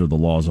felon, those are the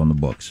laws on the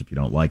books. If you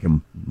don't like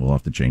them, we'll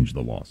have to change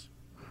the laws.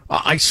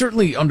 I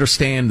certainly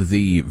understand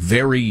the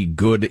very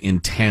good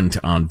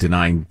intent on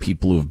denying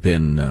people who have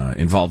been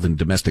involved in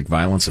domestic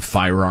violence a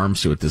firearm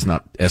so it does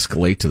not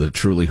escalate to the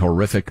truly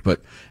horrific.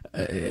 But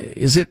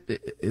is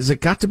it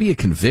got to be a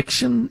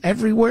conviction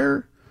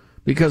everywhere?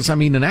 Because,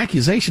 an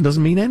accusation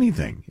doesn't mean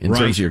anything in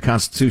terms of your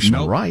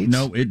constitutional rights.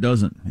 No, it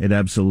doesn't. It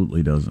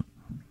absolutely doesn't.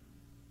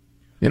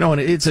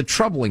 And it's a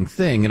troubling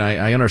thing, and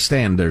I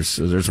understand there's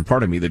a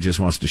part of me that just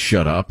wants to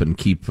shut up and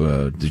keep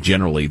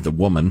generally the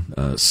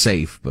woman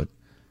safe, but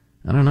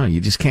I don't know. You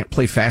just can't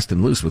play fast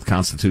and loose with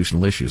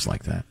constitutional issues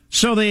like that.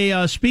 So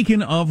they,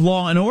 speaking of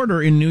law and order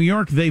in New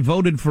York, they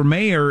voted for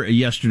mayor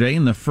yesterday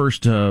in the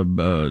first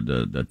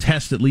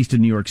test, at least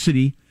in New York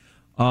City,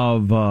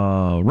 of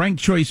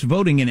ranked choice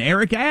voting. And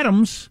Eric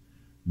Adams,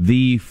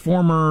 the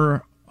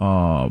former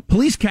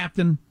police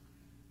captain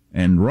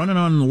and running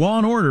on law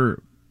and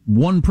order,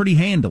 won pretty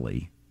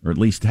handily, or at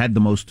least had the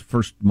most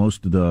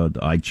of the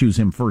I choose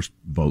him first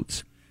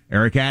votes.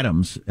 Eric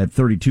Adams at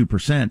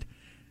 32%.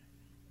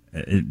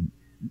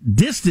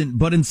 Distant,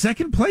 but in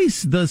second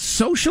place, the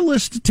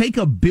socialists take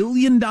 $1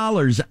 billion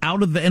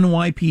out of the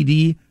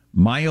NYPD,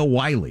 Maya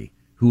Wiley,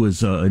 who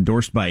is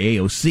endorsed by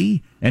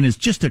AOC and is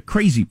just a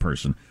crazy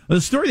person. The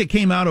story that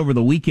came out over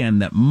the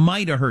weekend that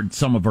might have hurt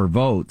some of her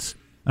votes,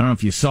 I don't know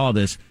if you saw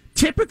this,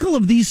 typical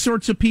of these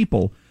sorts of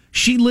people,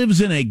 she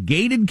lives in a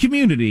gated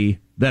community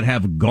that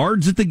have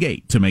guards at the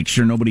gate to make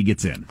sure nobody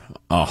gets in.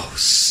 Oh,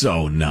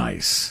 so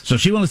nice. So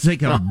she wants to take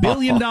 $1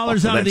 billion out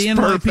of the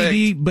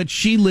NYPD, but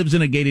she lives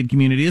in a gated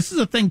community. This is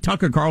a thing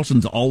Tucker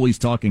Carlson's always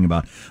talking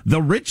about.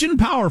 The rich and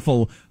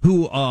powerful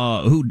who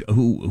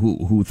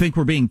think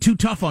we're being too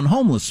tough on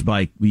homeless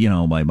by booting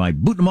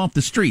them off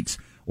the streets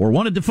or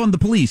want to defund the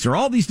police or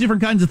all these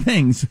different kinds of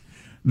things.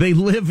 They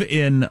live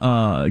in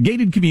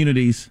gated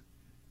communities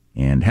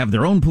and have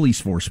their own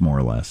police force, more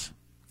or less.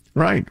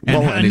 Right.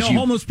 And no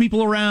homeless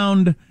people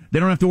around. They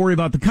don't have to worry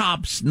about the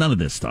cops. None of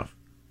this stuff.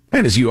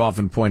 And as you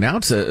often point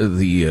out,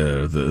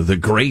 the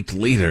great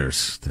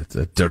leaders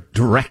that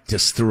direct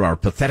us through our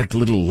pathetic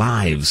little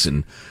lives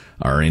and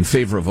are in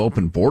favor of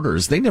open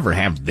borders, they never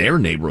have their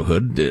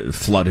neighborhood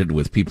flooded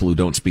with people who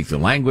don't speak the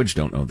language,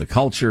 don't know the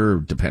culture,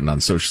 depend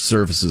on social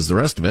services, the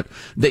rest of it.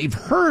 They've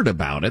heard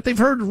about it. They've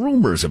heard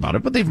rumors about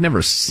it, but they've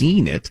never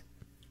seen it.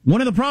 One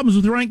of the problems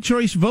with ranked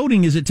choice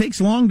voting is it takes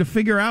long to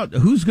figure out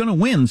who's going to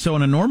win. So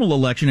in a normal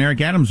election,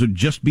 Eric Adams would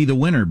just be the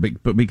winner.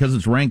 But because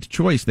it's ranked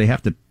choice, they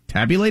have to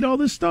tabulate all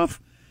this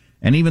stuff.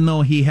 And even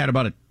though he had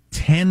about a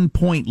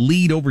 10-point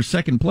lead over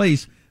second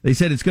place, they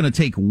said it's going to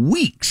take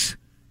weeks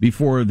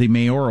before the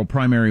mayoral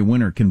primary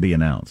winner can be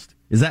announced.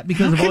 Is that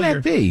because of all your...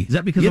 Is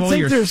that because of all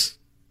your...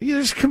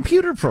 There's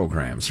computer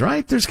programs,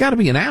 right? There's got to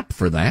be an app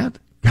for that.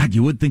 God,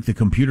 you would think the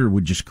computer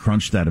would just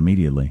crunch that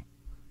immediately.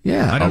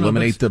 Yeah,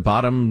 eliminate the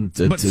bottom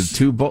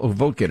two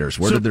vote getters.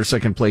 Where did their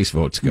second place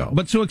votes go?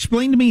 But so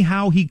explain to me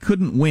how he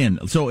couldn't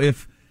win. So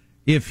if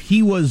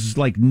he was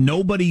like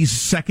nobody's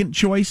second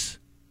choice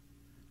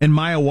and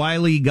Maya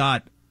Wiley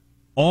got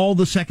all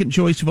the second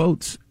choice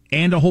votes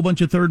and a whole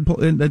bunch of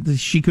that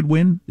she could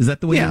win? Is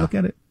that the way you look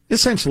at it?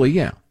 Essentially,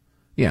 yeah.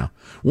 Yeah.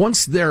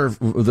 Once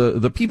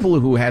the people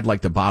who had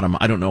like the bottom,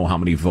 I don't know how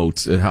many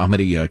votes, how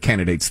many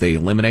candidates they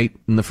eliminate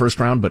in the first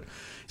round, but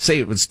say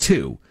it was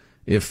 2.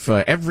 If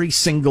every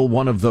single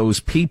one of those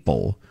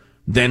people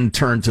then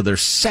turned to their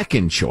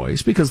second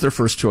choice because their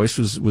first choice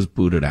was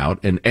booted out,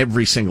 and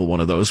every single one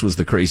of those was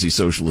the crazy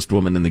socialist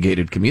woman in the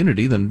gated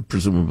community, then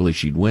presumably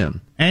she'd win.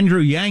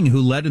 Andrew Yang,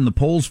 who led in the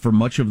polls for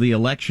much of the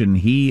election,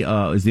 he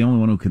is the only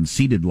one who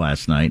conceded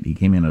last night. He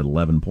came in at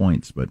 11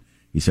 points, but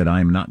he said, I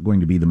am not going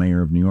to be the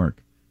mayor of New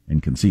York,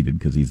 and conceded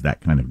because he's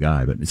that kind of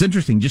guy. But it's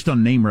interesting, just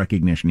on name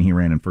recognition, he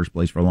ran in first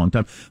place for a long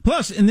time.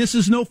 Plus, and this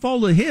is no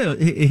fault of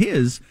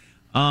his,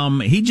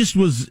 he just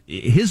was,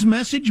 his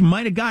message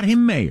might have got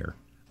him mayor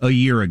a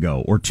year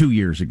ago or 2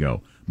 years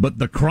ago. But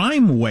the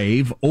crime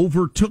wave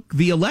overtook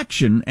the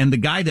election, and the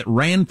guy that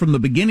ran from the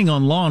beginning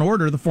on Law and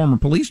Order, the former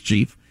police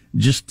chief,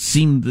 just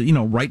seemed,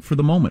 right for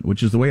the moment,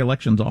 which is the way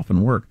elections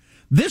often work.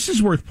 This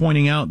is worth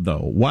pointing out,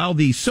 though. While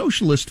the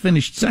socialist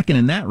finished second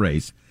in that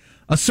race,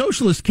 a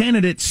socialist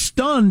candidate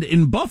stunned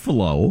in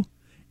Buffalo,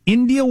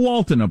 India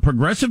Walton, a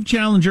progressive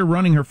challenger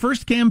running her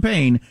first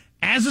campaign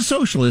as a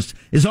socialist,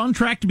 is on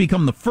track to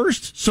become the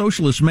first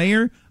socialist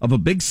mayor of a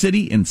big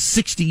city in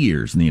 60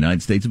 years in the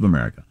United States of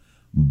America.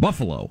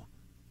 Buffalo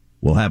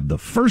will have the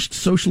first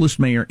socialist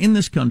mayor in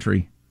this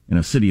country in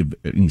a city of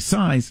any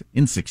size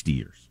in 60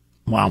 years.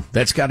 Wow,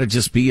 that's got to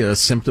just be a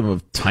symptom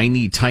of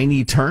tiny,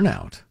 tiny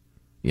turnout.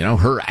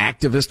 Her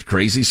activist,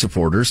 crazy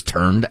supporters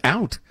turned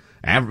out.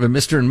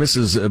 Mr. and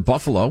Mrs.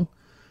 Buffalo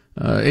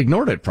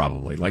ignored it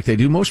probably, like they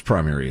do most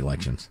primary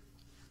elections.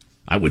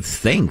 I would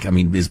think. I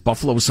mean, is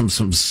Buffalo some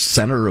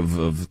center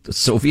of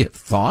Soviet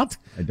thought?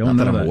 I don't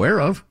know that I'm aware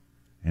of.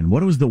 And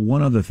what was the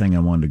one other thing I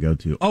wanted to go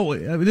to? Oh,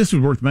 this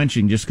was worth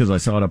mentioning just because I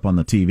saw it up on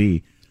the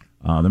TV.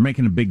 They're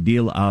making a big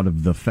deal out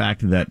of the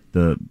fact that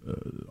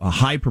a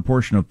high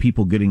proportion of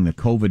people getting the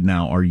COVID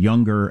now are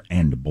younger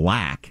and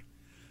black.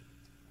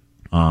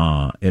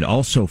 It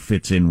also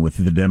fits in with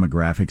the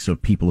demographics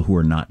of people who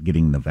are not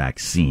getting the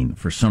vaccine.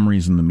 For some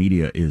reason, the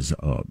media is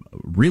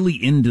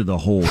really into the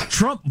whole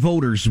Trump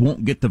voters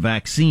won't get the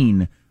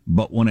vaccine,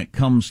 but when it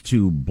comes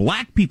to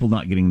black people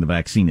not getting the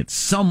vaccine, it's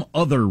some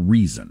other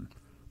reason.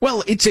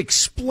 Well, it's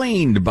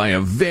explained by a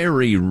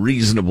very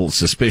reasonable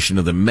suspicion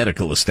of the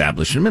medical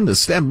establishment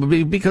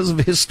because of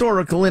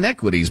historical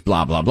inequities,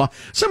 blah, blah, blah.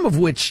 Some of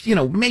which,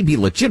 may be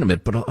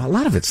legitimate, but a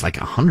lot of it's like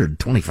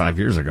 125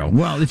 years ago.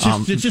 Well, it's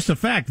just a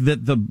fact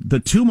that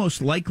the two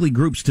most likely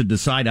groups to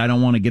decide I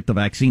don't want to get the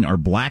vaccine are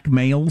black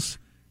males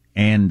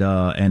and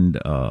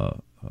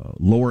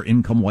lower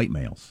income white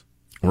males.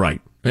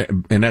 Right.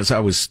 And as I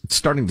was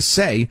starting to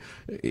say,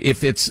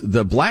 if it's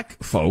the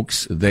black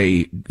folks,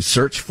 they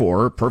search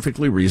for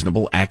perfectly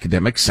reasonable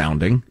academic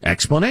sounding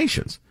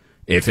explanations.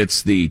 If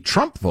it's the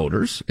Trump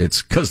voters,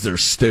 it's because they're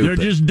stupid.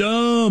 They're just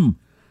dumb.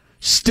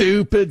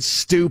 Stupid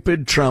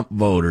Trump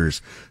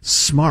voters.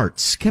 Smart,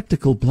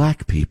 skeptical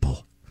black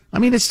people. I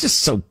mean, it's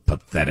just so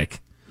pathetic.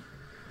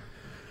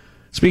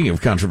 Speaking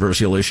of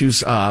controversial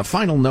issues,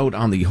 final note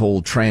on the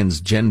whole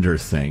transgender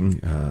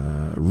thing.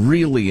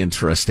 Really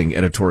interesting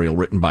editorial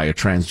written by a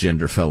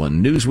transgender fellow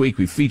in Newsweek.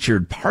 We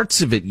featured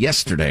parts of it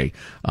yesterday,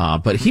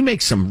 but he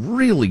makes some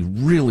really,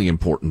 really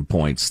important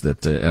points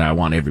that and I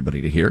want everybody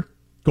to hear.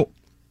 Cool.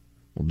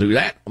 We'll do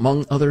that,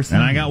 among other things.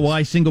 And I got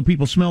why single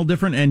people smell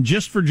different, and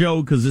just for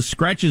Joe, because this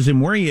scratches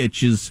him where he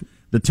itches,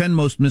 the 10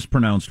 most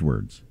mispronounced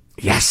words.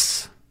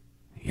 Yes.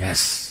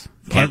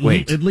 Can't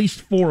wait. At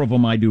least 4 of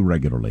them I do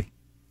regularly.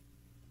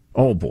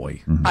 Oh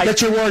boy! Mm-hmm. I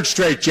get your word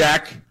straight,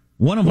 Jack.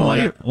 One of them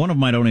I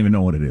don't even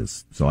know what it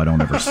is, so I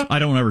don't ever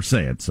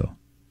say it. So,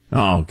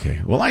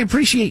 okay. Well, I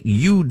appreciate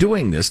you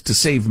doing this to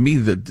save me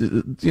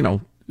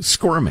the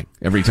squirming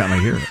every time I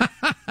hear it.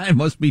 It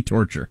must be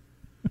torture.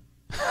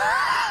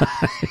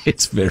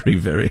 It's very,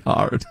 very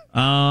hard.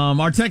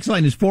 Our text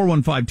line is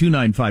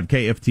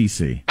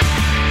 415-295-KFTC.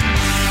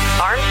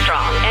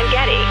 Armstrong and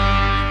Getty.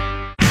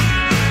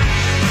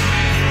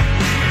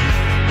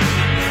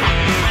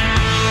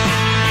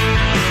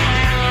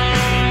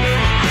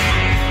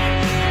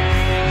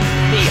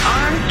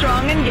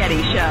 Armstrong and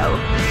Getty Show.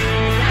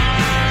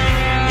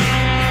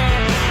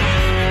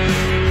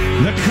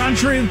 The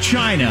country of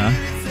China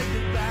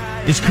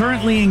is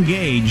currently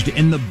engaged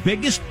in the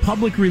biggest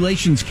public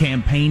relations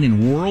campaign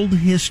in world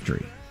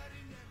history.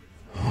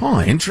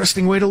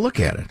 Interesting way to look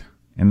at it.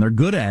 And they're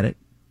good at it,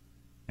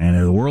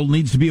 and the world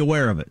needs to be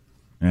aware of it.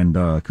 And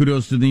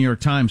kudos to the New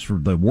York Times for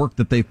the work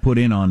that they've put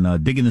in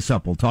on digging this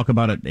up. We'll talk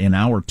about it in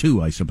hour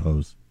 2, I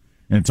suppose.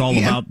 And it's all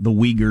about the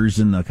Uyghurs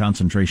and the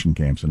concentration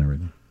camps and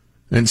everything.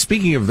 And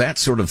speaking of that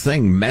sort of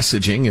thing,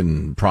 messaging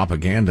and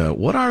propaganda,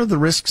 what are the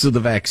risks of the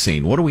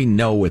vaccine? What do we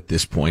know at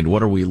this point?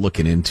 What are we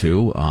looking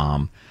into?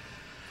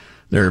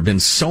 There have been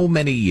so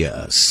many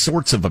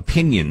sorts of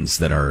opinions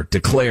that are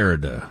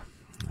declared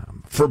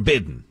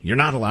Forbidden. You're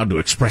not allowed to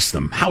express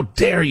them. How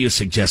dare you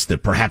suggest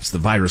that perhaps the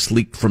virus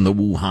leaked from the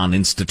Wuhan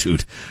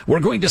Institute? We're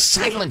going to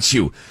silence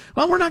you.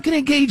 Well, we're not going to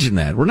engage in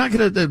that. We're not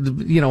going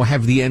to,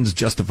 have the ends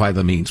justify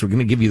the means. We're going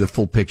to give you the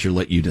full picture,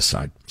 let you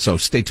decide. So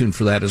stay tuned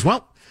for that as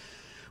well.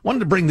 Wanted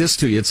to bring this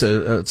to you. It's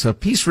a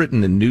piece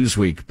written in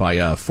Newsweek by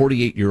a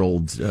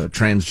 48-year-old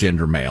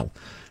transgender male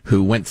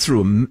who went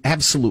through an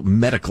absolute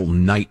medical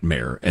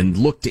nightmare and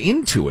looked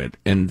into it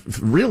and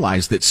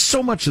realized that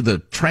so much of the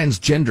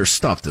transgender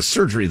stuff, the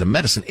surgery, the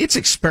medicine, it's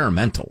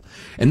experimental.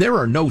 And there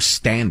are no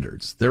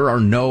standards. There are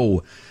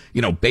no,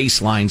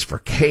 baselines for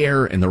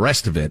care and the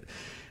rest of it.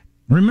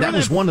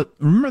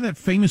 Remember that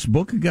famous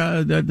book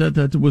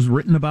that was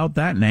written about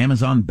that, an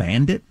Amazon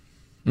Bandit?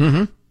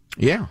 Mm-hmm.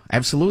 Yeah,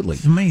 absolutely.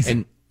 It's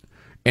amazing.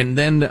 And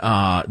then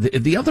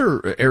the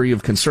other area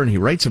of concern he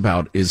writes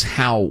about is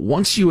how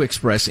once you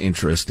express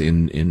interest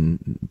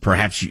in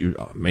perhaps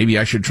maybe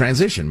I should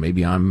transition,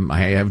 maybe I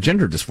have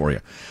gender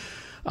dysphoria,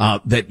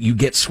 that you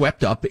get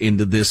swept up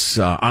into this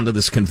onto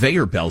this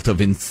conveyor belt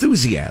of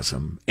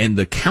enthusiasm, and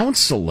the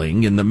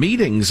counseling and the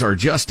meetings are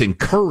just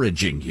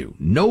encouraging you.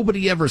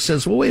 Nobody ever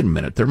says, well, wait a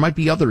minute, there might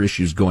be other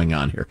issues going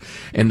on here.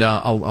 And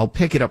I'll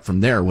pick it up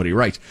from there, what he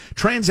writes.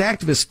 Trans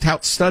activists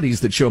tout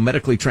studies that show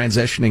medically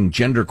transitioning,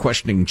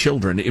 gender-questioning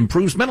children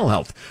improves mental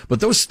health,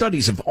 but those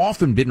studies have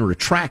often been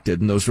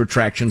retracted, and those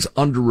retractions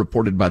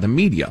underreported by the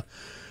media.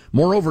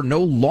 Moreover, no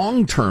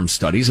long-term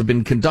studies have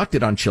been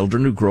conducted on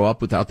children who grow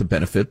up without the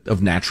benefit of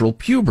natural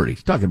puberty.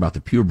 Talking about the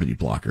puberty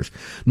blockers.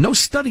 No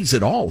studies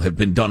at all have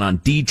been done on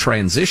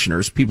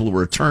detransitioners, people who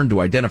return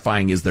to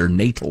identifying as their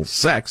natal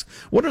sex.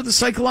 What are the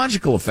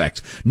psychological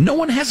effects? No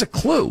one has a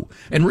clue,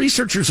 and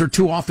researchers are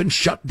too often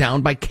shut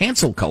down by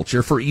cancel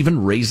culture for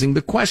even raising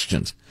the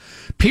questions.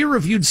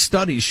 Peer-reviewed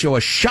studies show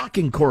a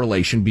shocking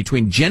correlation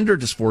between gender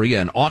dysphoria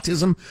and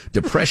autism,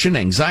 depression,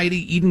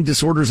 anxiety, eating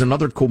disorders, and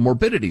other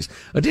comorbidities.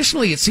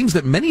 Additionally, it seems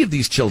that many of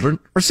these children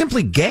are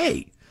simply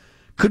gay.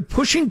 Could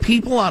pushing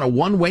people on a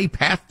one-way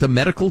path to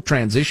medical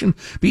transition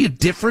be a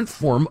different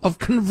form of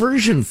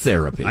conversion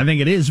therapy? I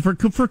think it is for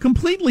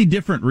completely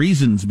different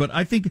reasons, but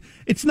I think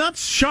it's not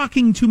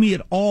shocking to me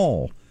at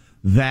all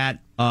that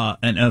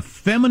an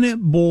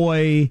effeminate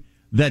boy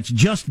that's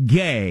just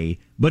gay,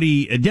 but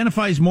he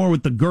identifies more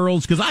with the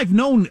girls, because I've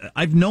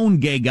known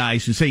gay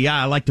guys who say,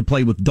 yeah, I like to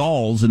play with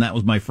dolls, and that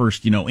was my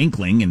first,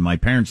 inkling, and my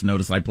parents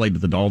noticed I played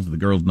with the dolls, the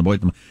girls, and the boys.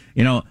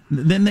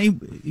 Then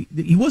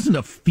he wasn't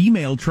a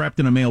female trapped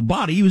in a male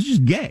body, he was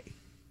just gay.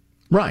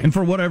 Right. And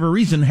for whatever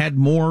reason had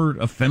more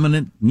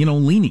effeminate,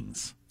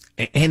 leanings.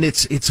 And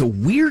it's a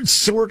weird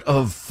sort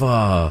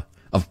of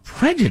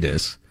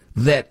prejudice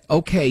that,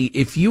 okay,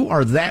 if you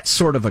are that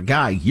sort of a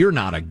guy, you're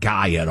not a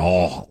guy at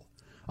all.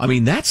 I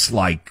mean, that's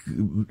like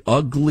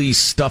ugly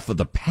stuff of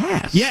the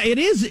past. Yeah, it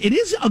is. It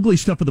is ugly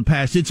stuff of the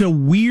past. It's a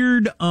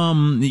weird,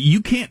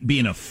 you can't be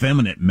an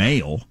effeminate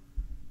male.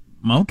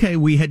 Okay,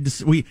 we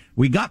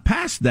got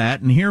past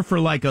that, and here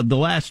for the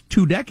last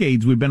 2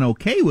 decades, we've been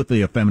okay with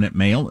the effeminate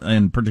male,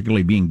 and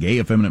particularly being gay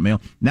effeminate male.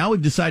 Now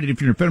we've decided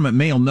if you're an effeminate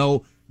male,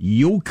 no,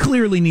 you'll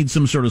clearly need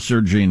some sort of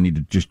surgery and need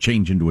to just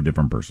change into a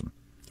different person.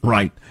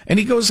 Right. And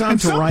he goes on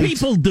to write. Some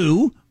people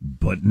do,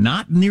 but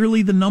not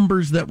nearly the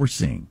numbers that we're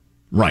seeing.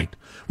 Right.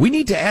 We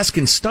need to ask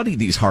and study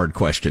these hard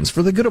questions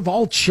for the good of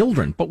all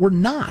children, but we're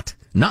not.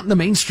 Not in the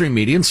mainstream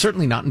media, and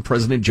certainly not in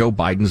President Joe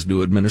Biden's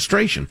new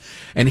administration.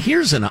 And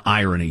here's an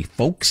irony,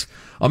 folks.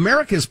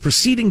 America is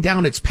proceeding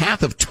down its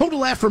path of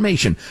total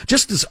affirmation,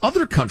 just as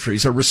other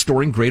countries are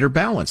restoring greater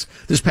balance.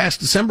 This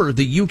past December,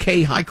 the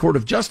UK High Court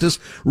of Justice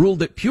ruled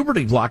that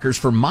puberty blockers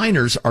for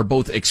minors are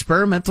both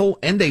experimental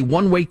and a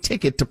one-way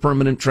ticket to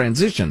permanent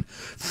transition.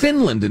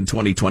 Finland in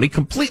 2020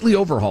 completely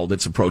overhauled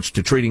its approach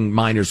to treating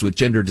minors with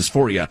gender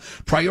dysphoria,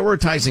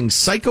 prioritizing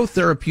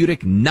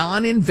psychotherapeutic,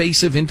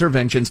 non-invasive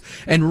interventions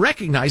and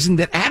recognizing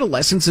that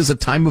adolescence is a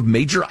time of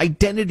major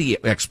identity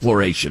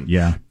exploration.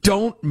 Yeah.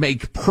 Don't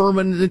make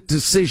permanent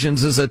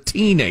decisions as a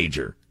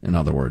teenager, in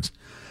other words.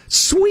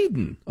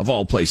 Sweden, of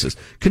all places,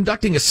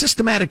 conducting a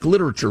systematic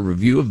literature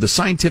review of the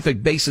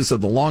scientific basis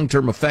of the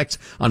long-term effects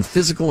on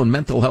physical and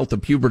mental health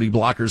of puberty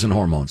blockers and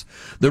hormones.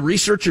 The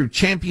researcher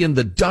championed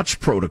the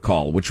Dutch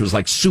protocol, which was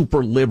like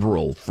super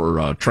liberal for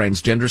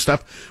transgender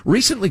stuff,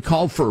 recently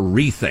called for a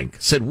rethink,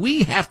 said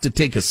we have to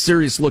take a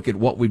serious look at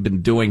what we've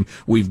been doing.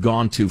 We've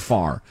gone too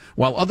far.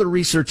 While other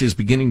research is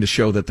beginning to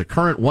show that the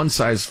current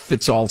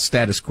one-size-fits-all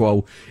status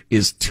quo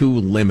is too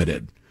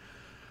limited.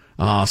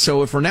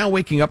 So if we're now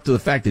waking up to the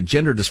fact that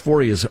gender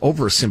dysphoria is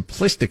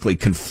oversimplistically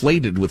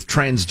conflated with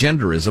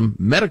transgenderism,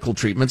 medical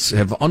treatments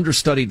have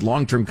understudied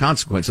long-term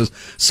consequences.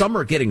 Some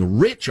are getting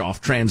rich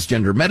off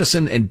transgender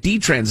medicine, and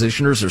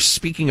detransitioners are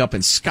speaking up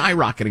in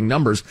skyrocketing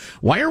numbers.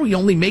 Why are we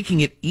only making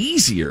it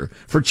easier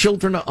for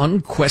children to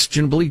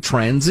unquestionably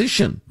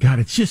transition? God,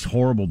 it's just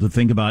horrible to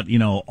think about,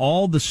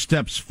 all the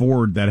steps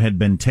forward that had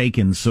been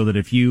taken so that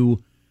if you're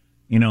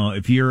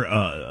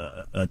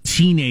a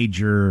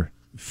teenager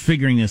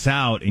figuring this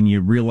out and you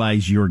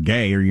realize you're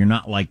gay or you're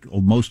not like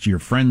most of your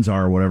friends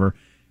are or whatever,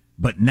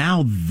 but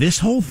now this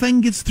whole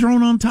thing gets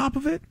thrown on top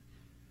of it?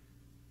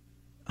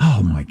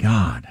 Oh, my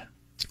God.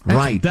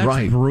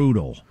 That's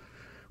brutal.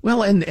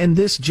 Well, and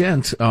this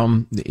gent,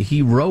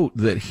 he wrote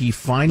that he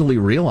finally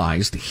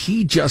realized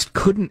he just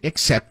couldn't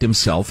accept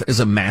himself as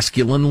a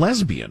masculine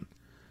lesbian.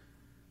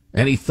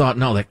 And he thought,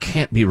 no, that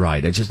can't be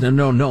right.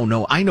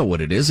 No, I know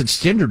what it is.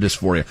 It's gender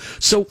dysphoria.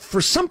 So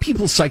for some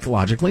people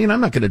psychologically, and I'm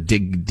not going to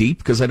dig deep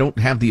because I don't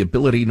have the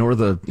ability nor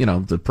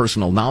the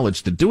personal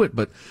knowledge to do it,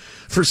 but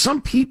for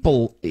some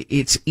people,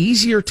 it's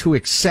easier to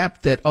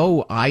accept that,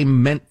 oh,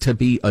 I'm meant to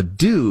be a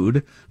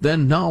dude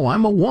than, no,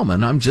 I'm a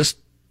woman. I'm just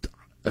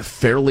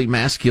fairly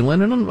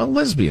masculine and a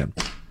lesbian.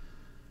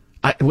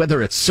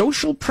 Whether it's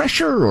social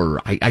pressure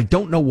or I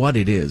don't know what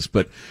it is,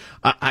 but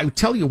I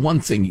tell you one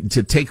thing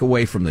to take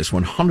away from this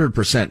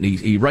 100%. And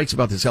he writes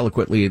about this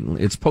eloquently.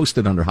 It's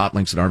posted under hot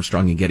links at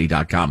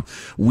ArmstrongandGetty.com.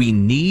 We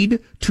need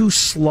to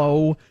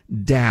slow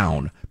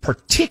down,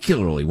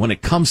 particularly when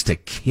it comes to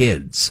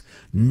kids.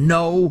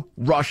 No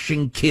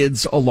rushing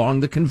kids along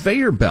the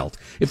conveyor belt.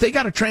 If they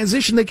got to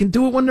transition, they can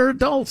do it when they're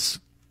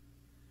adults.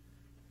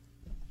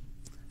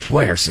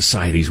 Boy, our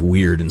society's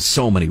weird in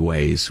so many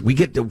ways. We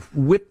get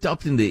whipped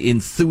up into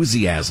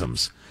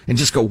enthusiasms and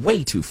just go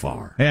way too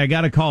far. Hey, I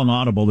got to call an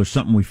audible. There's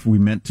something we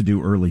meant to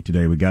do early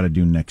today. We got to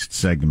do next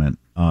segment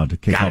to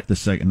kick off the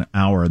second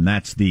hour, and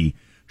that's the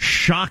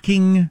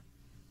shocking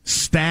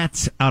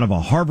stats out of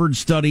a Harvard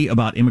study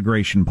about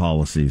immigration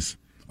policies.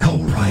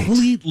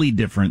 Completely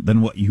different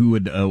than what you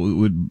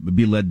would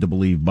be led to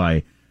believe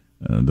by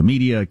the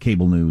media,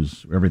 cable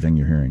news, everything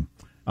you're hearing.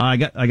 I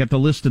got the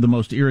list of the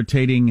most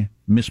irritating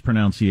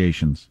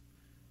mispronunciations.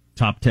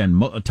 Top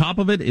 10. Top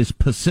of it is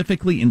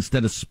pacifically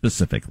instead of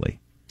specifically.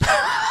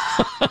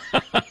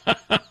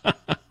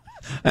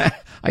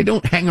 I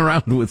don't hang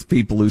around with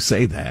people who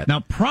say that.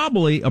 Now,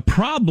 probably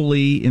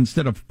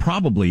instead of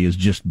probably is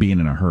just being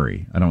in a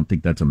hurry. I don't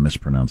think that's a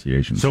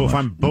mispronunciation. So if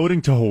I'm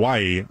boating to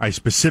Hawaii, I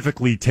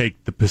specifically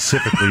take the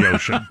Pacifically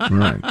Ocean.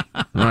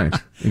 Right,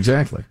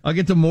 exactly. I'll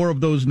get to more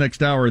of those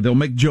next hour. They'll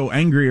make Joe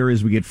angrier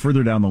as we get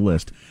further down the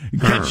list.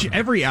 Catch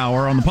every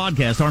hour on the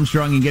podcast,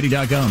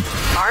 ArmstrongandGetty.com.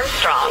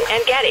 Armstrong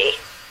and Getty.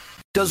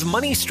 Does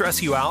money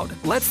stress you out?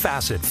 Let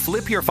Facet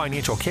flip your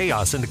financial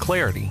chaos into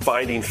clarity.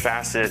 Finding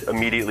Facet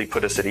immediately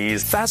put us at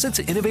ease. Facet's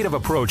innovative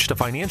approach to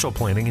financial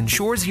planning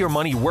ensures your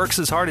money works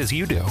as hard as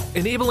you do,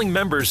 enabling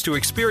members to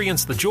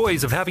experience the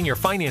joys of having your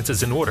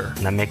finances in order.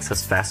 And that makes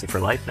us Facet for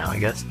life now, I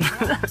guess.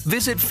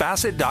 Visit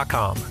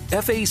Facet.com,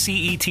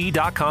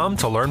 FACET.com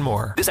to learn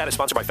more. This ad is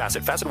sponsored by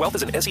Facet. Facet Wealth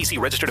is an SEC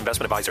registered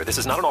investment advisor. This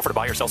is not an offer to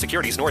buy or sell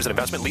securities, nor is it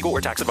investment, legal,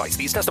 or tax advice.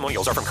 These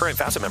testimonials are from current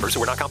Facet members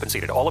who are not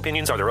compensated. All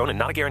opinions are their own and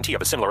not a guarantee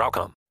of a similar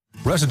outcome.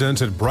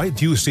 Residents at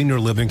Brightview Senior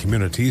Living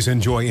Communities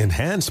enjoy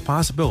enhanced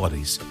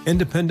possibilities,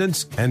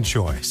 independence, and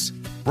choice.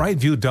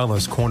 Brightview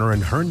Dulles Corner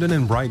in Herndon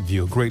and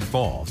Brightview, Great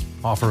Falls,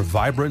 offer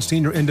vibrant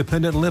senior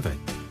independent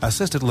living,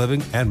 assisted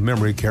living, and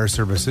memory care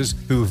services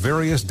through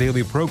various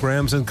daily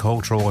programs and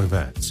cultural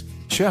events.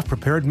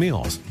 Chef-prepared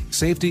meals,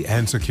 safety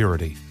and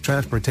security,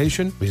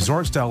 transportation,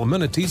 resort-style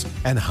amenities,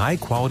 and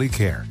high-quality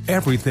care.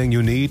 Everything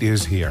you need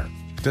is here.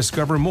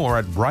 Discover more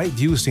at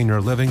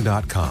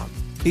brightviewseniorliving.com.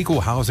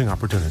 Equal housing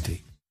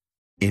opportunity.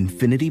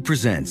 Infiniti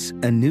presents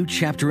a new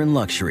chapter in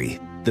luxury,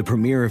 the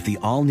premiere of the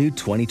all-new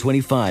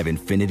 2025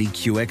 Infiniti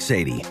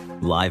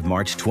QX80, live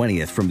March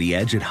 20th from the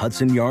Edge at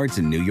Hudson Yards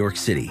in New York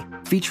City,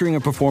 featuring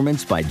a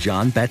performance by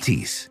John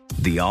Batiste.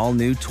 The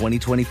all-new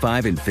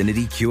 2025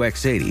 Infiniti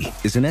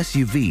QX80 is an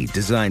SUV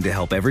designed to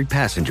help every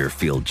passenger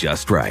feel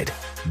just right.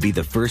 Be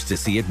the first to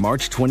see it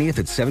March 20th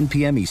at 7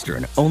 p.m.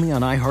 Eastern, only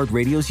on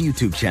iHeartRadio's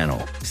YouTube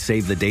channel.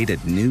 Save the date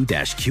at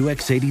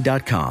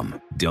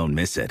new-QX80.com. Don't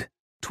miss it.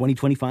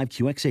 2025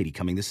 QX80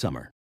 coming this summer.